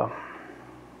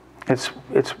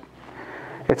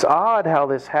it's odd how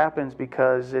this happens,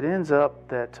 because it ends up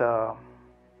that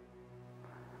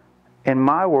in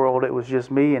my world it was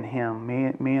just me and him,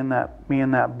 me and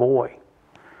that boy.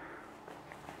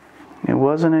 It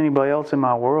wasn't anybody else in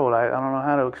my world. I don't know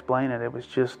how to explain it. It was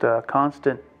just a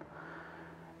constant.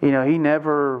 He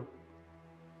never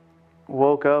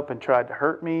woke up and tried to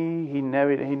hurt me. He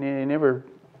never,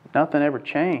 nothing ever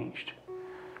changed.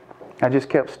 I just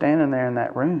kept standing there in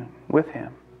that room with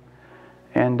him.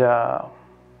 And my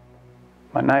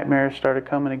nightmares started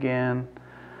coming again,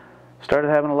 started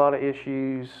having a lot of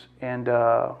issues, and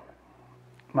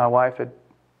my wife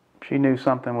she knew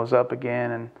something was up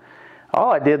again, and all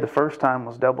I did the first time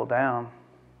was double down.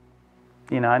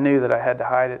 I knew that I had to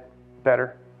hide it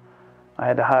better. I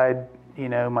had to hide,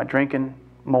 my drinking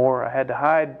more. I had to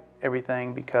hide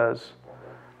everything, because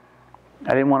I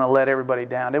didn't want to let everybody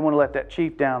down. I didn't want to let that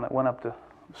chief down that went up the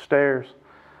stairs.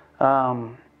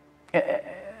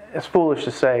 it's foolish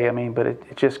to say, I mean, but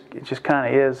it just kind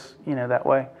of is, you know, that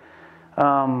way.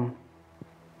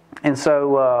 And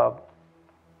so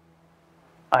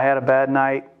I had a bad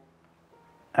night,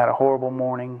 had a horrible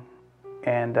morning,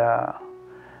 and I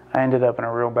ended up in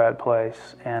a real bad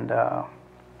place. And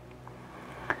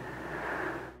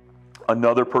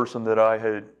another person that I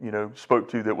had, you know, spoke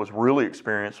to that was really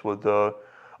experienced with,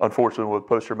 unfortunately, with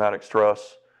post-traumatic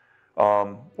stress,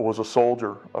 was a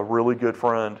soldier, a really good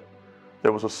friend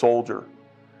that was a soldier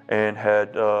and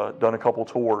had done a couple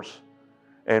tours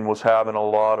and was having a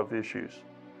lot of issues.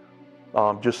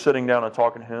 Just sitting down and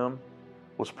talking to him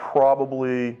was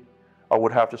probably, I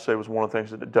would have to say, was one of the things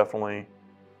that definitely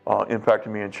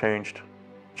impacted me and changed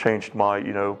my,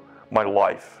 you know, my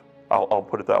life. I'll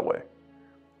put it that way.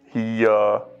 He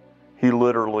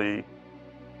literally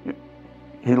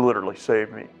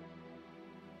saved me.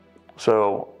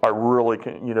 So I really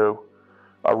can, you know,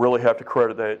 I really have to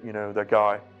credit that, you know, that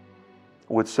guy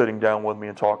with sitting down with me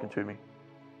and talking to me.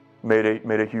 Made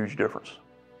a huge difference.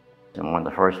 In one of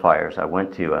the first fires I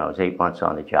went to, I was 8 months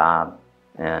on the job,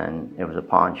 and it was a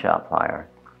pawn shop fire.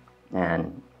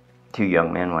 And two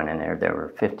young men went in there. They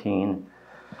were 15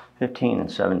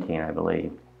 and 17, I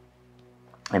believe,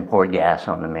 and poured gas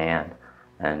on the man,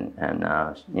 and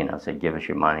you know, said, "Give us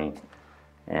your money."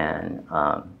 And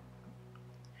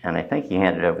I think he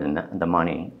handed over the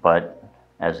money, but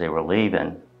as they were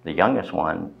leaving, the youngest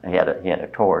one, he had a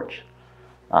torch,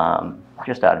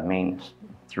 just out of meanness,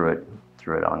 threw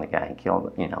it on the guy and killed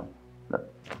him, you know,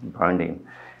 burned him.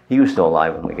 He was still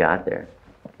alive when we got there.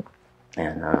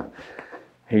 And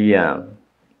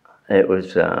it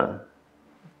was,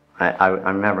 I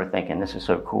remember thinking, this is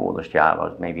so cool, this job. I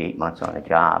was maybe 8 months on the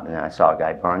job, and then I saw a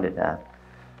guy burned to death,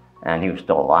 and he was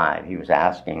still alive. He was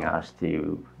asking us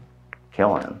to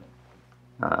kill him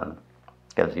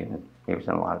because he was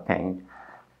in a lot of pain.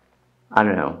 I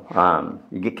don't know.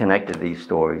 You get connected to these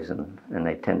stories, and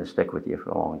they tend to stick with you for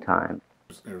a long time.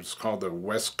 It was called the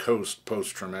West Coast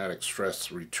Post-Traumatic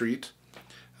Stress Retreat,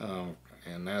 and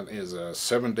that is a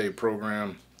 7-day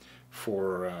program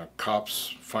for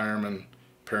cops, firemen,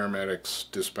 paramedics,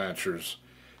 dispatchers,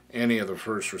 any of the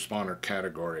first responder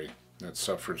category that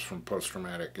suffers from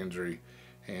post-traumatic injury.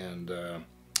 And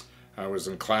I was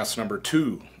in class number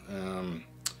 2.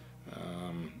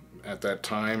 At that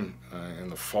time, in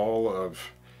the fall of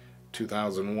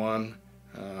 2001,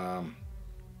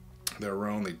 there were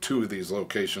only 2 of these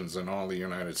locations in all the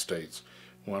United States.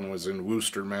 One was in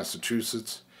Worcester,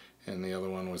 Massachusetts, and the other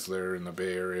one was there in the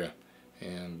Bay Area.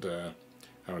 And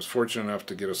I was fortunate enough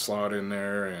to get a slot in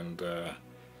there, and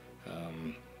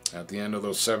at the end of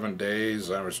those 7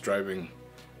 days, I was driving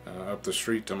up the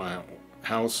street to my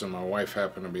house, and my wife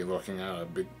happened to be looking out a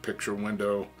big picture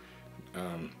window,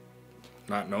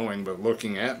 not knowing, but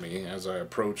looking at me as I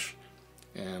approached,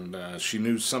 and she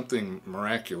knew something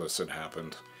miraculous had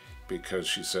happened, because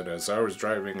she said as I was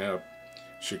driving up,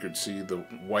 she could see the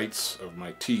whites of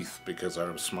my teeth because I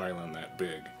was smiling that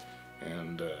big,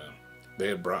 and they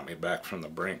had brought me back from the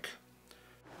brink.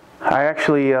 I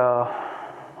actually,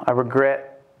 I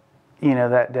regret, you know,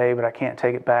 that day, but I can't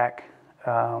take it back.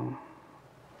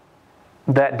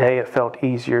 That day it felt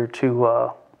easier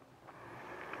to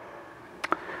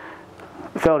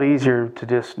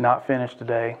just not finish the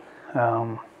day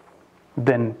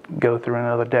than go through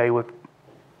another day with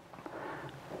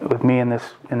me and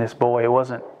this boy.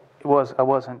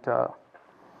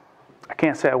 I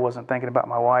can't say I wasn't thinking about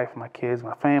my wife, my kids,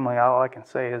 my family. All I can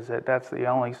say is that that's the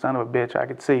only son of a bitch I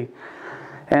could see.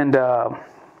 And I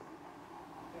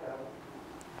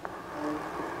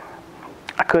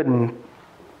couldn't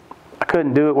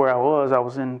do it where I was. I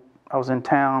was in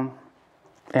town,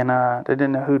 and I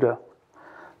didn't know who to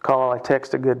call. I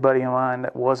texted a good buddy of mine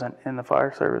that wasn't in the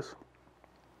fire service,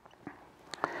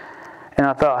 and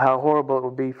I thought how horrible it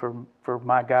would be for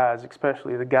my guys,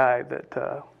 especially the guy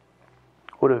that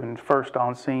would have been first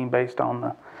on scene based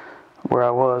on where I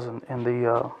was and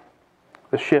the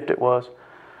shift it was.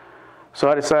 So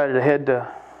I decided to head to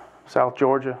South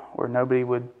Georgia, where nobody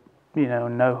would, you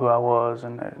know who I was,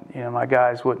 and my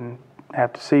guys wouldn't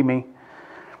have to see me.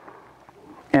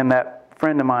 And that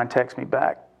friend of mine texted me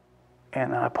back,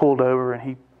 and I pulled over, and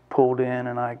he pulled in,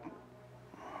 and I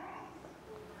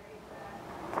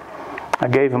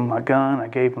gave him my gun, I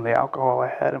gave him the alcohol I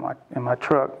had in my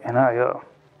truck, and I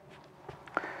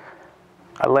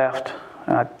left.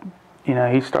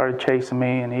 And he started chasing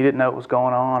me, and he didn't know what was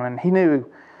going on, and he knew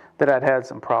that I'd had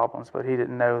some problems, but he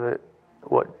didn't know that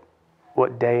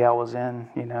what day I was in.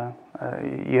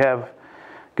 You have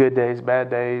good days, bad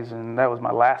days, and that was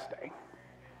my last day.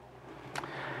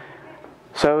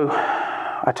 So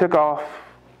I took off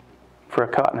for a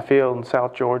cotton field in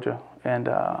South Georgia, and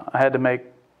I had to make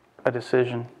a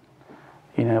decision,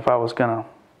 you know, if I was going to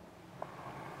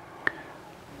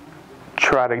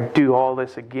try to do all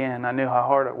this again. I knew how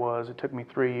hard it was. It took me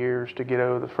 3 years to get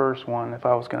over the first one, if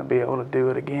I was going to be able to do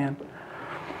it again.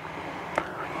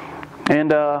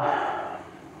 And I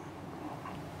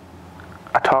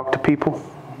talked to people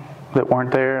that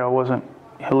weren't there. I wasn't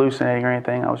hallucinating or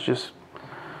anything. I was just,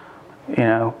 you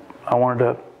know, I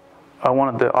wanted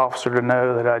the officer to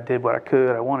know that I did what I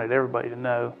could. I wanted everybody to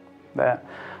know that.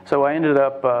 So I ended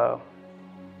up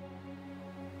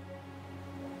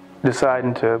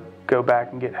deciding to go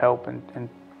back and get help and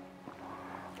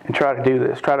try to do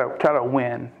this, try to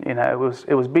win. You know,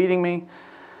 it was beating me.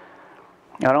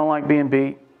 I don't like being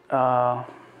beat. I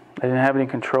didn't have any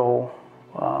control.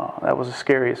 That was the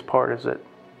scariest part, is that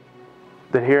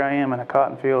here I am in a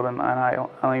cotton field, and I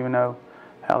don't even know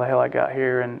how the hell I got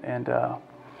here. And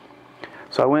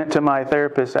so I went to my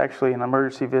therapist, actually, an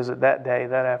emergency visit that day,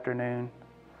 that afternoon,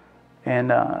 and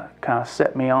kind of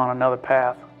set me on another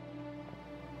path.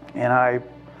 And I,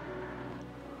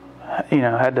 you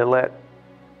know, had to let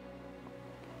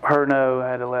her know, I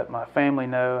had to let my family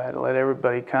know, I had to let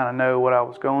everybody kind of know what I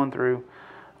was going through,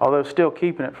 although still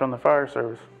keeping it from the fire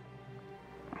service.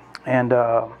 And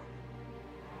that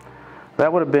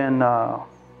would have been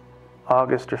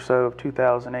August or so of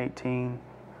 2018,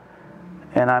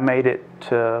 and I made it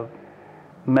to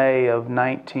May of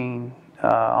 19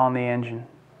 on the engine.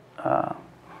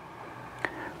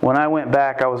 When I went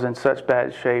back, I was in such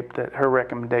bad shape that her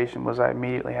recommendation was I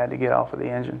immediately had to get off of the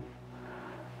engine.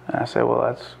 And I said,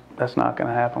 well, that's not going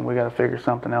to happen. We got to figure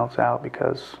something else out,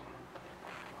 because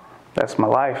that's my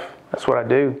life. That's what I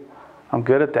do. I'm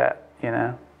good at that, you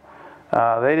know.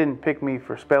 They didn't pick me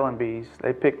for spelling bees.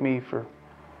 They picked me for,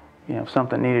 you know, if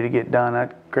something needed to get done.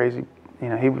 That crazy, you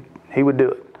know, he would do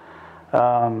it.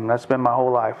 That's been my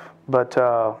whole life. But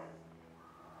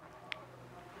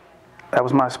that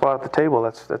was my spot at the table.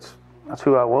 That's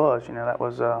who I was. You know, that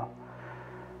was.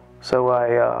 So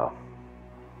I,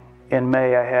 in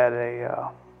May, I had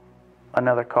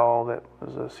another call that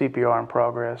was a CPR in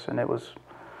progress, and it was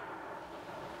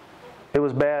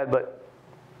bad. But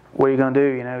what are you going to do?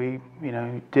 You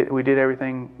know, we did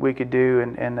everything we could do,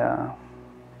 and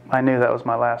I knew that was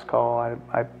my last call.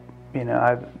 You know,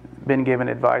 I've been given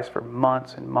advice for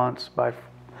months and months by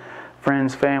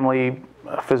friends, family,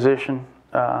 a physician.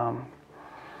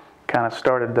 Kind of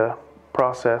started the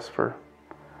process for,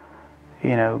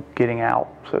 you know, getting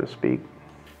out, so to speak.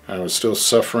 I was still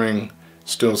suffering,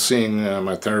 still seeing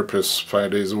my therapist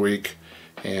 5 days a week,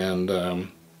 and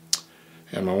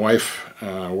my wife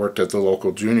worked at the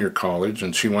local junior college,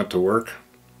 and she went to work,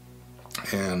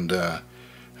 and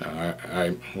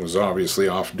I was obviously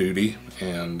off duty,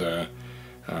 and I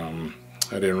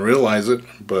didn't realize it,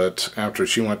 but after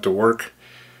she went to work,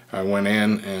 I went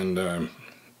in and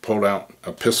pulled out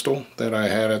a pistol that I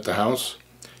had at the house,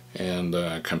 and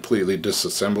completely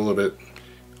disassembled it,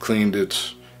 cleaned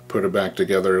it, put it back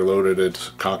together, loaded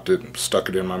it, cocked it, stuck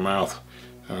it in my mouth.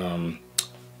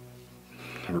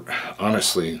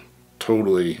 Honestly,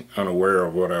 totally unaware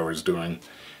of what I was doing,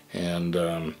 and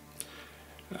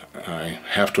I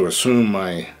have to assume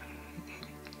my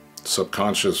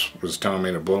subconscious was telling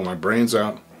me to blow my brains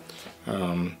out,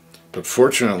 but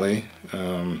fortunately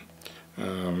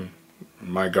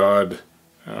my God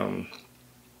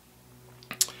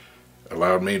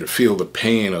allowed me to feel the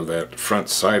pain of that front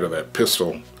side of that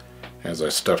pistol as I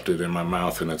stuffed it in my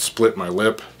mouth, and it split my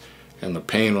lip, and the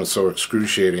pain was so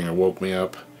excruciating it woke me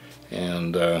up,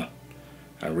 and I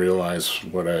realized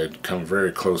what I had come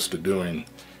very close to doing.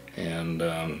 And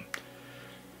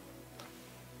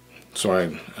so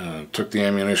I took the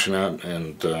ammunition out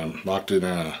and locked it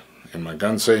in my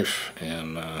gun safe,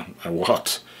 and I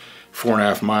walked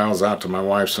 4.5 miles out to my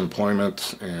wife's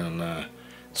employment, and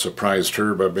surprised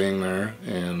her by being there.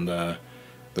 And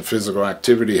the physical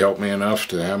activity helped me enough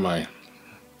to have my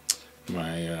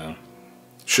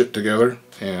shit together,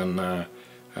 and I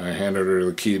handed her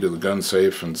the key to the gun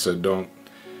safe and said, don't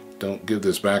give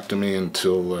this back to me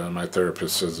until my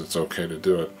therapist says it's okay to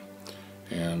do it.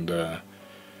 And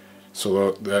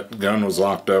so that gun was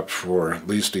locked up for at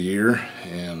least a year,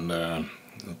 and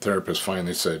the therapist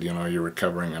finally said, you know, you're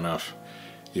recovering enough.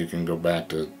 You can go back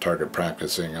to target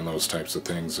practicing and those types of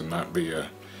things, and not be a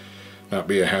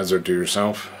hazard to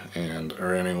yourself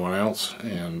or anyone else.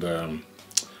 And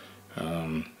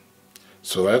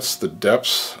so that's the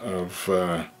depths of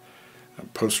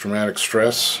post-traumatic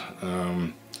stress.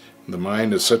 The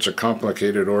mind is such a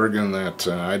complicated organ that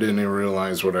I didn't even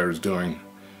realize what I was doing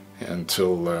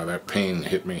until that pain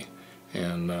hit me.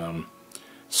 And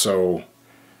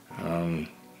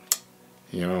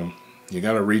you know, you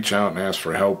got to reach out and ask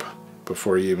for help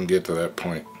before you even get to that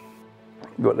point.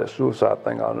 But that suicide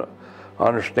thing, I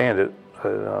understand it.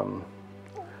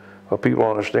 What people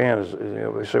understand is, you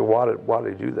know, they say, why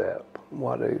they do that?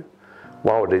 Why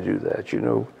would they do that? You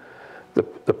know,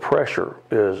 the pressure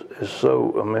is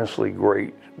so immensely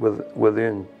great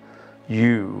within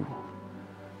you.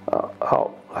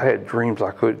 I had dreams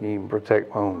I couldn't even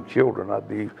protect my own children. I'd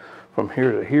be from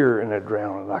here to here and they'd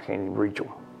drown and I can't even reach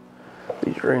them.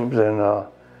 These dreams, and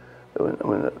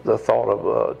when the thought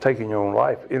of taking your own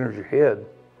life enters your head,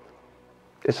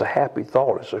 it's a happy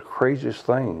thought. It's the craziest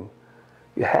thing.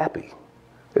 You're happy.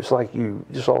 It's like you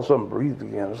just all of a sudden breathe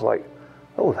again. It's like,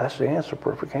 oh, that's the answer,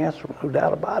 perfect answer, no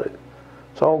doubt about it.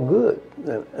 It's all good.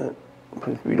 And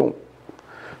if you don't,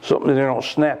 something that don't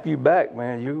snap you back,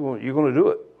 man, you're going to do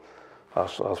it. I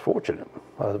was fortunate.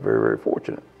 I was very, very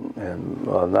fortunate. And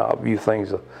now I view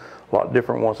things a lot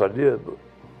different once I did. But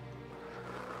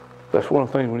that's one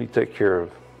of the things we need to take care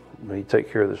of. We need to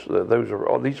take care of this.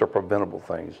 These are preventable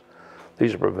things.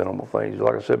 These are preventable things.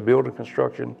 Like I said, building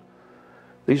construction,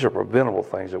 these are preventable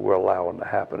things that we're allowing to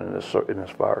happen in this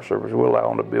fire service. We're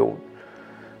allowing to build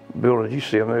as you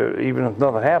see them. Even if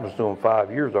nothing happens to them in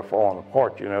 5 years, they're falling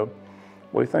apart, you know.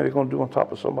 What do you think they're going to do on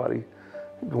top of somebody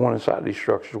going inside these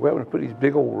structures? We're having to put these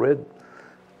big old red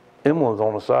emblems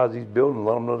on the sides of these buildings and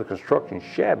let them know the construction's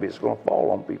shabby. It's going to fall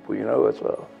on people, you know. It's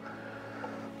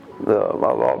I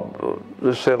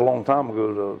just said a long time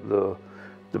ago,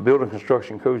 the building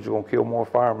construction codes are going to kill more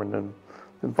firemen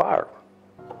than fire.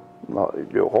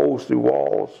 Holes through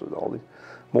walls and all these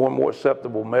more and more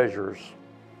acceptable measures,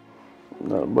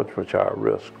 much higher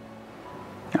risk.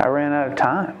 I ran out of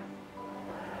time.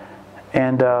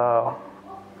 And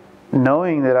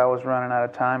knowing that I was running out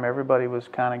of time, everybody was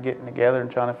kind of getting together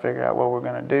and trying to figure out what we're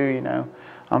going to do, you know.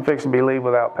 I'm fixing to be leave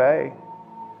without pay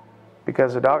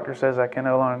because the doctor says I can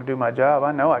no longer do my job.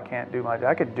 I know I can't do my job.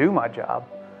 I could do my job.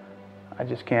 I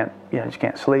just can't, you know, just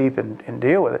can't sleep and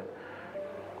deal with it.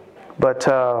 But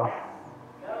so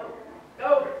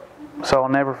I'll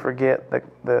never forget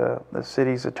the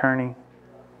city's attorney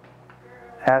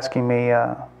asking me,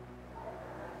 are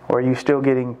you still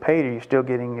getting paid? Are you still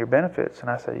getting your benefits? And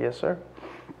I said, yes, sir.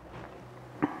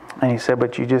 And he said,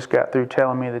 but you just got through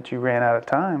telling me that you ran out of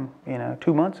time, you know,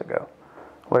 2 months ago,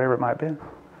 whatever it might have been.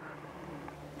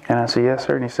 And I said, yes,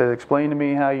 sir. And he said, explain to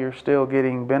me how you're still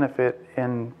getting benefit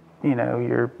in, you know,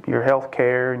 your health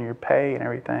care and your pay and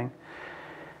everything.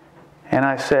 And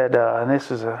I said, and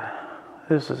this is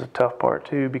a tough part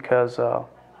too, because I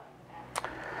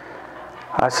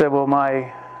said, well,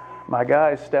 my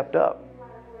guys stepped up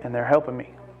and they're helping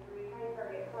me.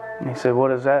 And he said, what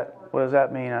does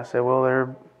that mean? I said, well,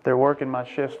 they're working my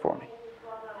shifts for me.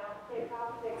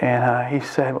 And he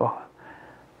said, well,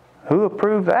 who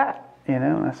approved that? You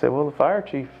know, and I said, well, the fire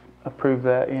chief approved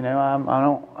that. You know,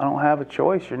 I don't have a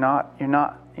choice. You're not, you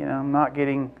know, I'm not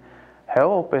getting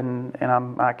help, and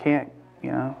I can't,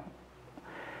 you know.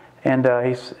 And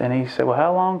he said, well,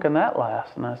 how long can that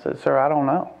last? And I said, sir, I don't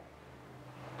know.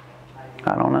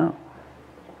 I don't know.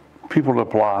 People that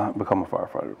apply become a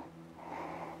firefighter.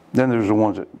 Then there's the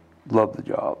ones that love the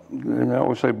job. And I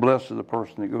always say, blessed is the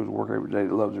person that goes to work every day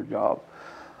that loves their job.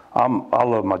 I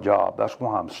love my job. That's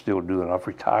why I'm still doing it. I've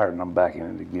retired and I'm back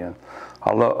in it again.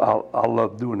 I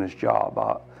love doing this job.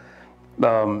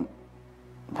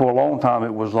 For a long time,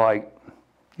 it was like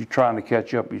you're trying to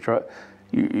catch up.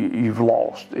 You've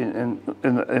lost. And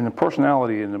the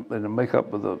personality and the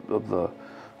makeup of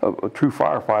a true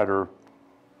firefighter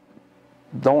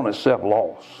don't accept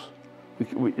loss.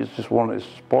 It's just it's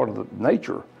part of the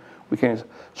nature. We can't.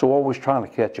 So always trying to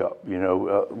catch up. You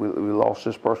know, we lost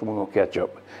this person. We're going to catch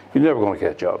up. You're never going to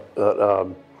catch up.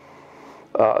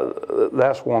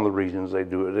 That's one of the reasons they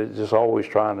do it. It's just always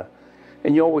trying to,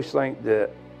 and you always think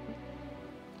that,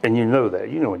 and you know that.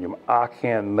 You know, I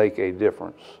can make a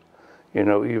difference. You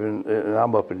know, even, and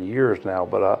I'm up in the years now,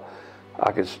 but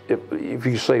I could, if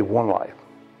you save one life,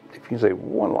 you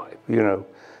know,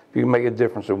 if you can make a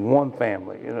difference in one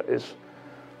family, you know, it's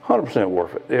 100%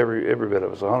 worth it. Every bit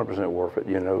of it's 100% worth it.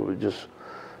 You know, just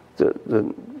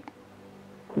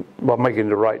by making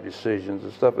the right decisions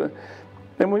and stuff.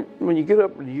 And when you get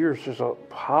up in the years, there's a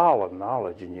pile of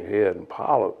knowledge in your head and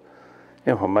pile of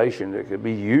information that could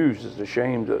be used. It's a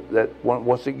shame that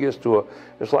once it gets to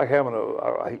it's like having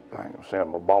I ain't gonna say a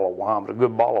bottle of wine, but a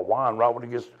good bottle of wine, right when it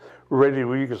gets ready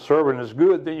where you can serve it and it's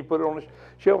good, then you put it on the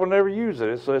shelf and never use it.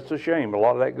 It's a shame. A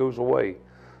lot of that goes away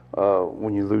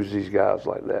when you lose these guys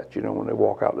like that. You know, when they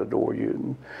walk out the door,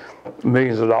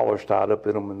 millions of dollars tied up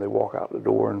in them, and they walk out the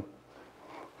door and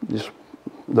just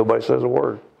nobody says a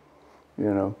word.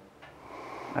 You know.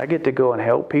 I get to go and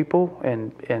help people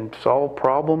and solve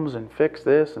problems and fix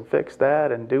this and fix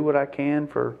that and do what I can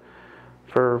for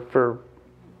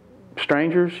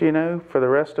strangers, you know, for the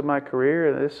rest of my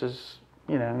career. This is,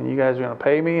 you know, you guys are going to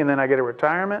pay me and then I get a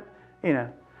retirement, you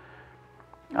know.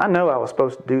 I know I was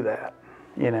supposed to do that,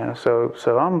 you know, so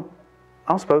I'm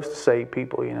supposed to save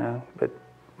people, you know, but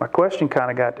my question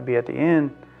kind of got to be at the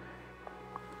end,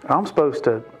 I'm supposed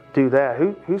to do that.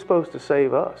 Who's supposed to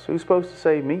save us? Who's supposed to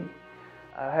save me?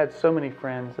 I had so many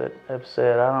friends that have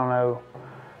said, I don't know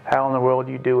how in the world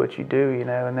you do what you do, you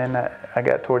know, and then I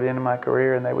got toward the end of my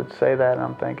career and they would say that and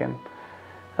I'm thinking,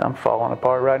 I'm falling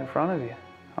apart right in front of you.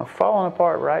 I'm falling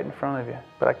apart right in front of you.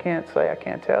 But I can't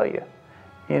tell you,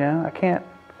 you know, I can't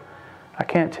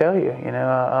tell you, you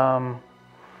know.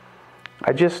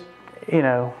 I just, you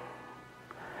know,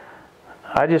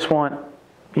 I just want,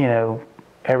 you know,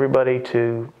 everybody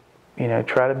to, you know,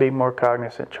 try to be more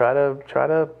cognizant, try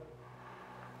to,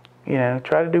 you know,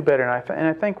 try to do better. And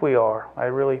I think we are. I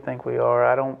really think we are.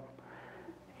 I don't,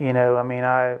 you know, I mean,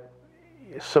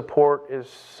 support is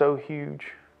so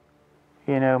huge.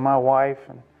 You know, my wife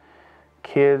and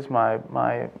kids, my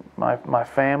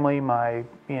family, you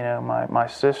know, my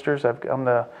sisters.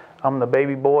 I'm the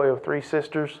baby boy of 3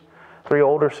 sisters, 3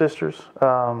 older sisters.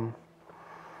 You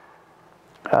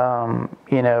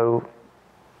know,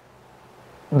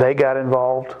 they got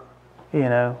involved, you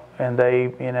know, and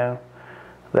they, you know,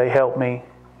 they helped me,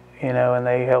 you know, and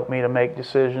they helped me to make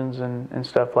decisions and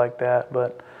stuff like that.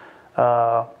 But,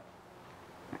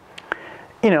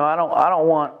 you know, I don't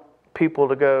want people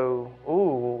to go,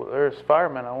 ooh, there's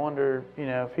fireman. I wonder, you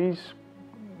know, if he's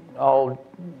all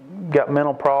got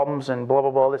mental problems and blah,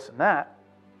 blah, blah, this and that.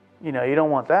 You know, you don't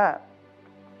want that.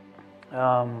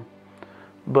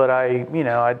 But you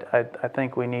know, I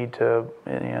think we need to,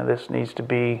 you know, this needs to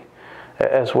be,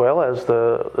 as well as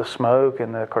the smoke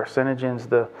and the carcinogens,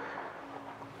 the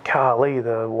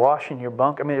washing your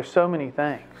bunk. I mean, there's so many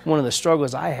things. One of the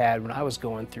struggles I had when I was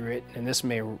going through it, and this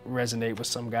may resonate with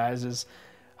some guys, is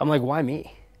I'm like, why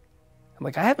me? I'm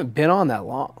like, I haven't been on that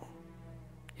long,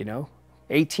 you know,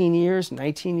 18 years,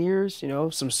 19 years, you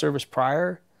know, some service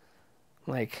prior.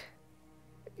 Like,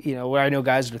 you know, where I know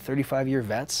guys that are 35-year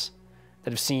vets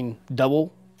that have seen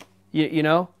double, you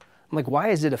know. I'm like, why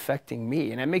is it affecting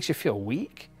me? And it makes you feel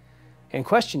weak and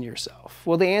question yourself.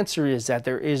 Well, the answer is that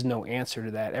there is no answer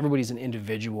to that. Everybody's an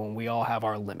individual and we all have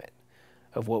our limit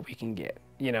of what we can get,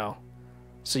 you know.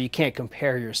 So you can't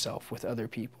compare yourself with other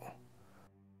people.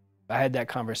 I had that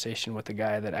conversation with a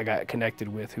guy that I got connected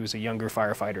with who's a younger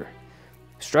firefighter,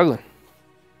 struggling.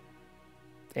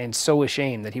 And so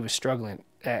ashamed that he was struggling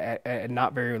at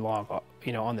not very long,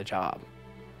 you know, on the job.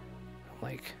 I'm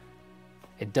like,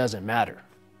 it doesn't matter.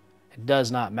 It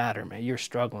does not matter, man. You're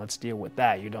struggling. Let's deal with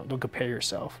that. You don't compare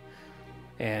yourself.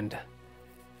 And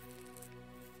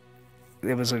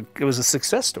it was a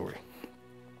success story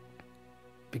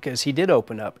because he did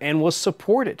open up and was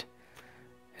supported.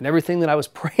 And everything that I was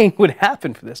praying would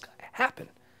happen for this guy happened.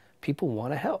 People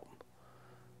want to help.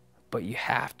 But you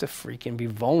have to freaking be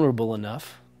vulnerable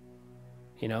enough,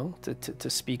 you know, to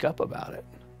speak up about it.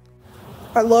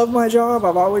 I love my job.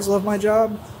 I've always loved my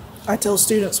job. I tell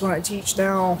students when I teach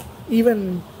now,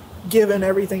 even given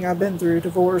everything I've been through,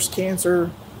 divorce,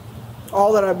 cancer,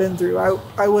 all that I've been through,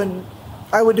 I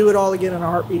would do it all again in a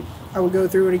heartbeat. I would go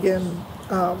through it again.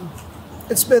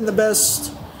 It's been the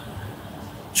best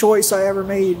choice I ever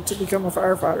made to become a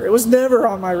firefighter. It was never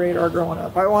on my radar growing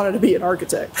up. I wanted to be an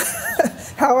architect.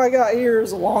 How I got here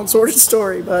is a long sordid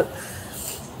story, but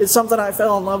it's something I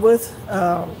fell in love with.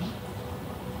 I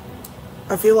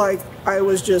feel like I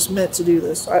was just meant to do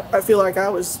this. I feel like I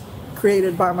was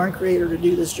created by my creator to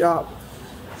do this job.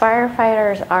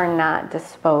 Firefighters are not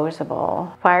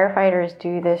disposable. Firefighters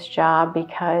do this job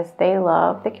because they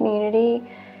love the community,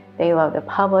 they love the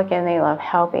public, and they love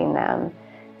helping them.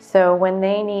 So when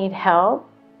they need help,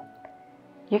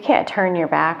 you can't turn your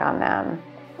back on them.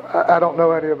 I don't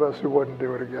know any of us who wouldn't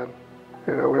do it again.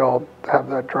 You know, we all have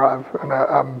that drive, and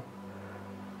I'm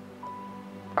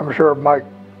sure Mike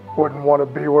wouldn't want to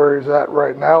be where he's at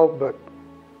right now, but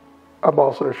I'm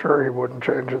also sure he wouldn't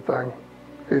change a thing.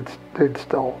 He'd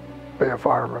still be a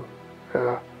fireman.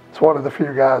 Yeah, it's one of the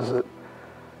few guys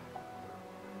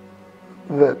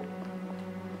that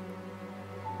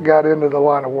got into the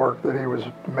line of work that he was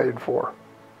made for,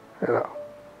 you know.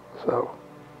 So,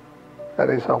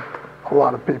 and he's helped a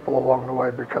lot of people along the way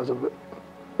because of it.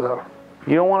 So.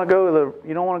 You don't want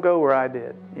to go where I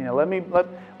did. You know, let me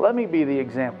be the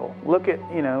example. Look at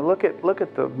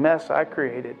the mess I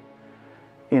created.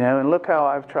 You know, and look how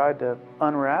I've tried to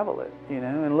unravel it. You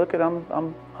know, and look at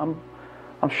I'm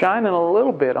shining a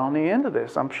little bit on the end of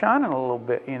this. I'm shining a little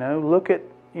bit, you know. Look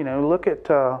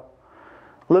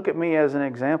at me as an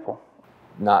example.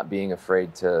 Not being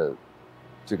afraid to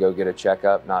go get a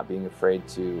checkup, not being afraid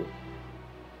to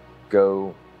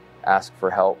go ask for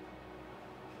help,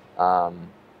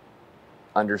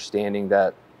 understanding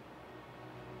that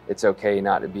it's okay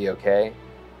not to be okay.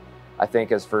 I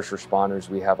think as first responders,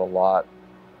 we have a lot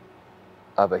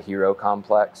of a hero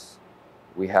complex.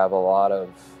 We have a lot of,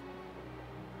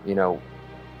 you know,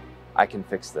 I can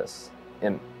fix this,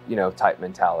 and, you know, type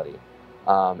mentality.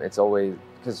 It's always,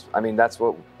 because I mean, that's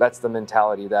the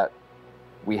mentality that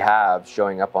we have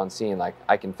showing up on scene. Like,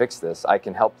 I can fix this, I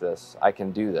can help this, I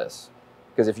can do this.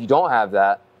 Because if you don't have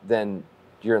that, then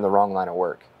you're in the wrong line of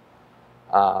work.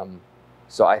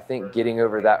 So I think getting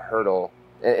over that hurdle,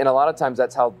 and a lot of times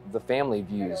that's how the family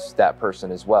views that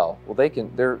person as well. Well,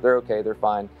 they're okay, they're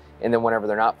fine. And then whenever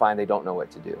they're not fine, they don't know what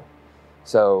to do.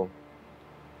 So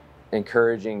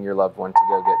encouraging your loved one to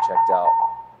go get checked out,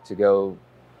 to go,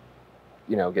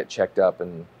 you know, get checked up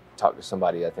and talk to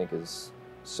somebody, I think is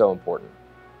so important.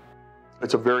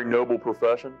 It's a very noble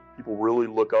profession. People really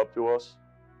look up to us.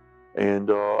 And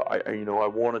I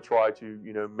want to try to,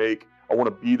 you know, I want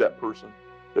to be that person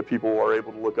that people are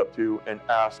able to look up to and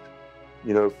ask,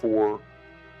 you know, for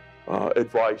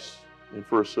advice and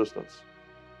for assistance.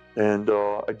 And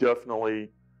I definitely,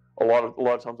 a lot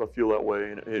of times I feel that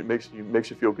way, and it makes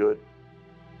you feel good.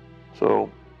 So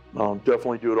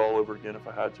definitely do it all over again if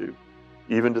I had to,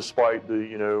 even despite the,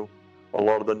 you know, a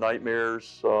lot of the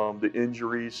nightmares, the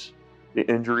injuries. The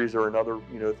injuries are another,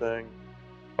 you know, thing.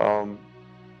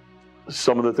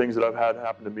 Some of the things that I've had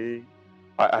happen to me,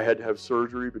 I had to have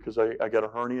surgery because I got a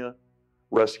hernia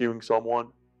rescuing someone.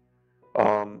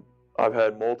 I've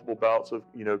had multiple bouts of,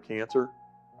 you know, cancer.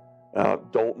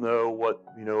 Don't know what,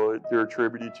 you know, they're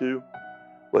attributed to,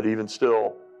 but even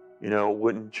still, you know,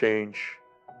 wouldn't change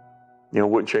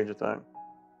a thing.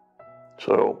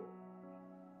 So,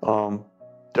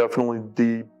 definitely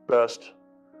the best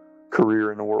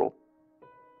career in the world.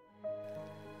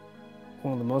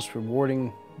 One of the most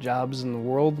rewarding jobs in the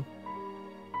world.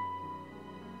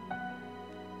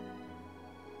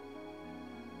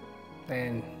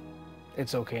 And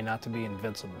it's okay not to be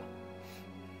invincible.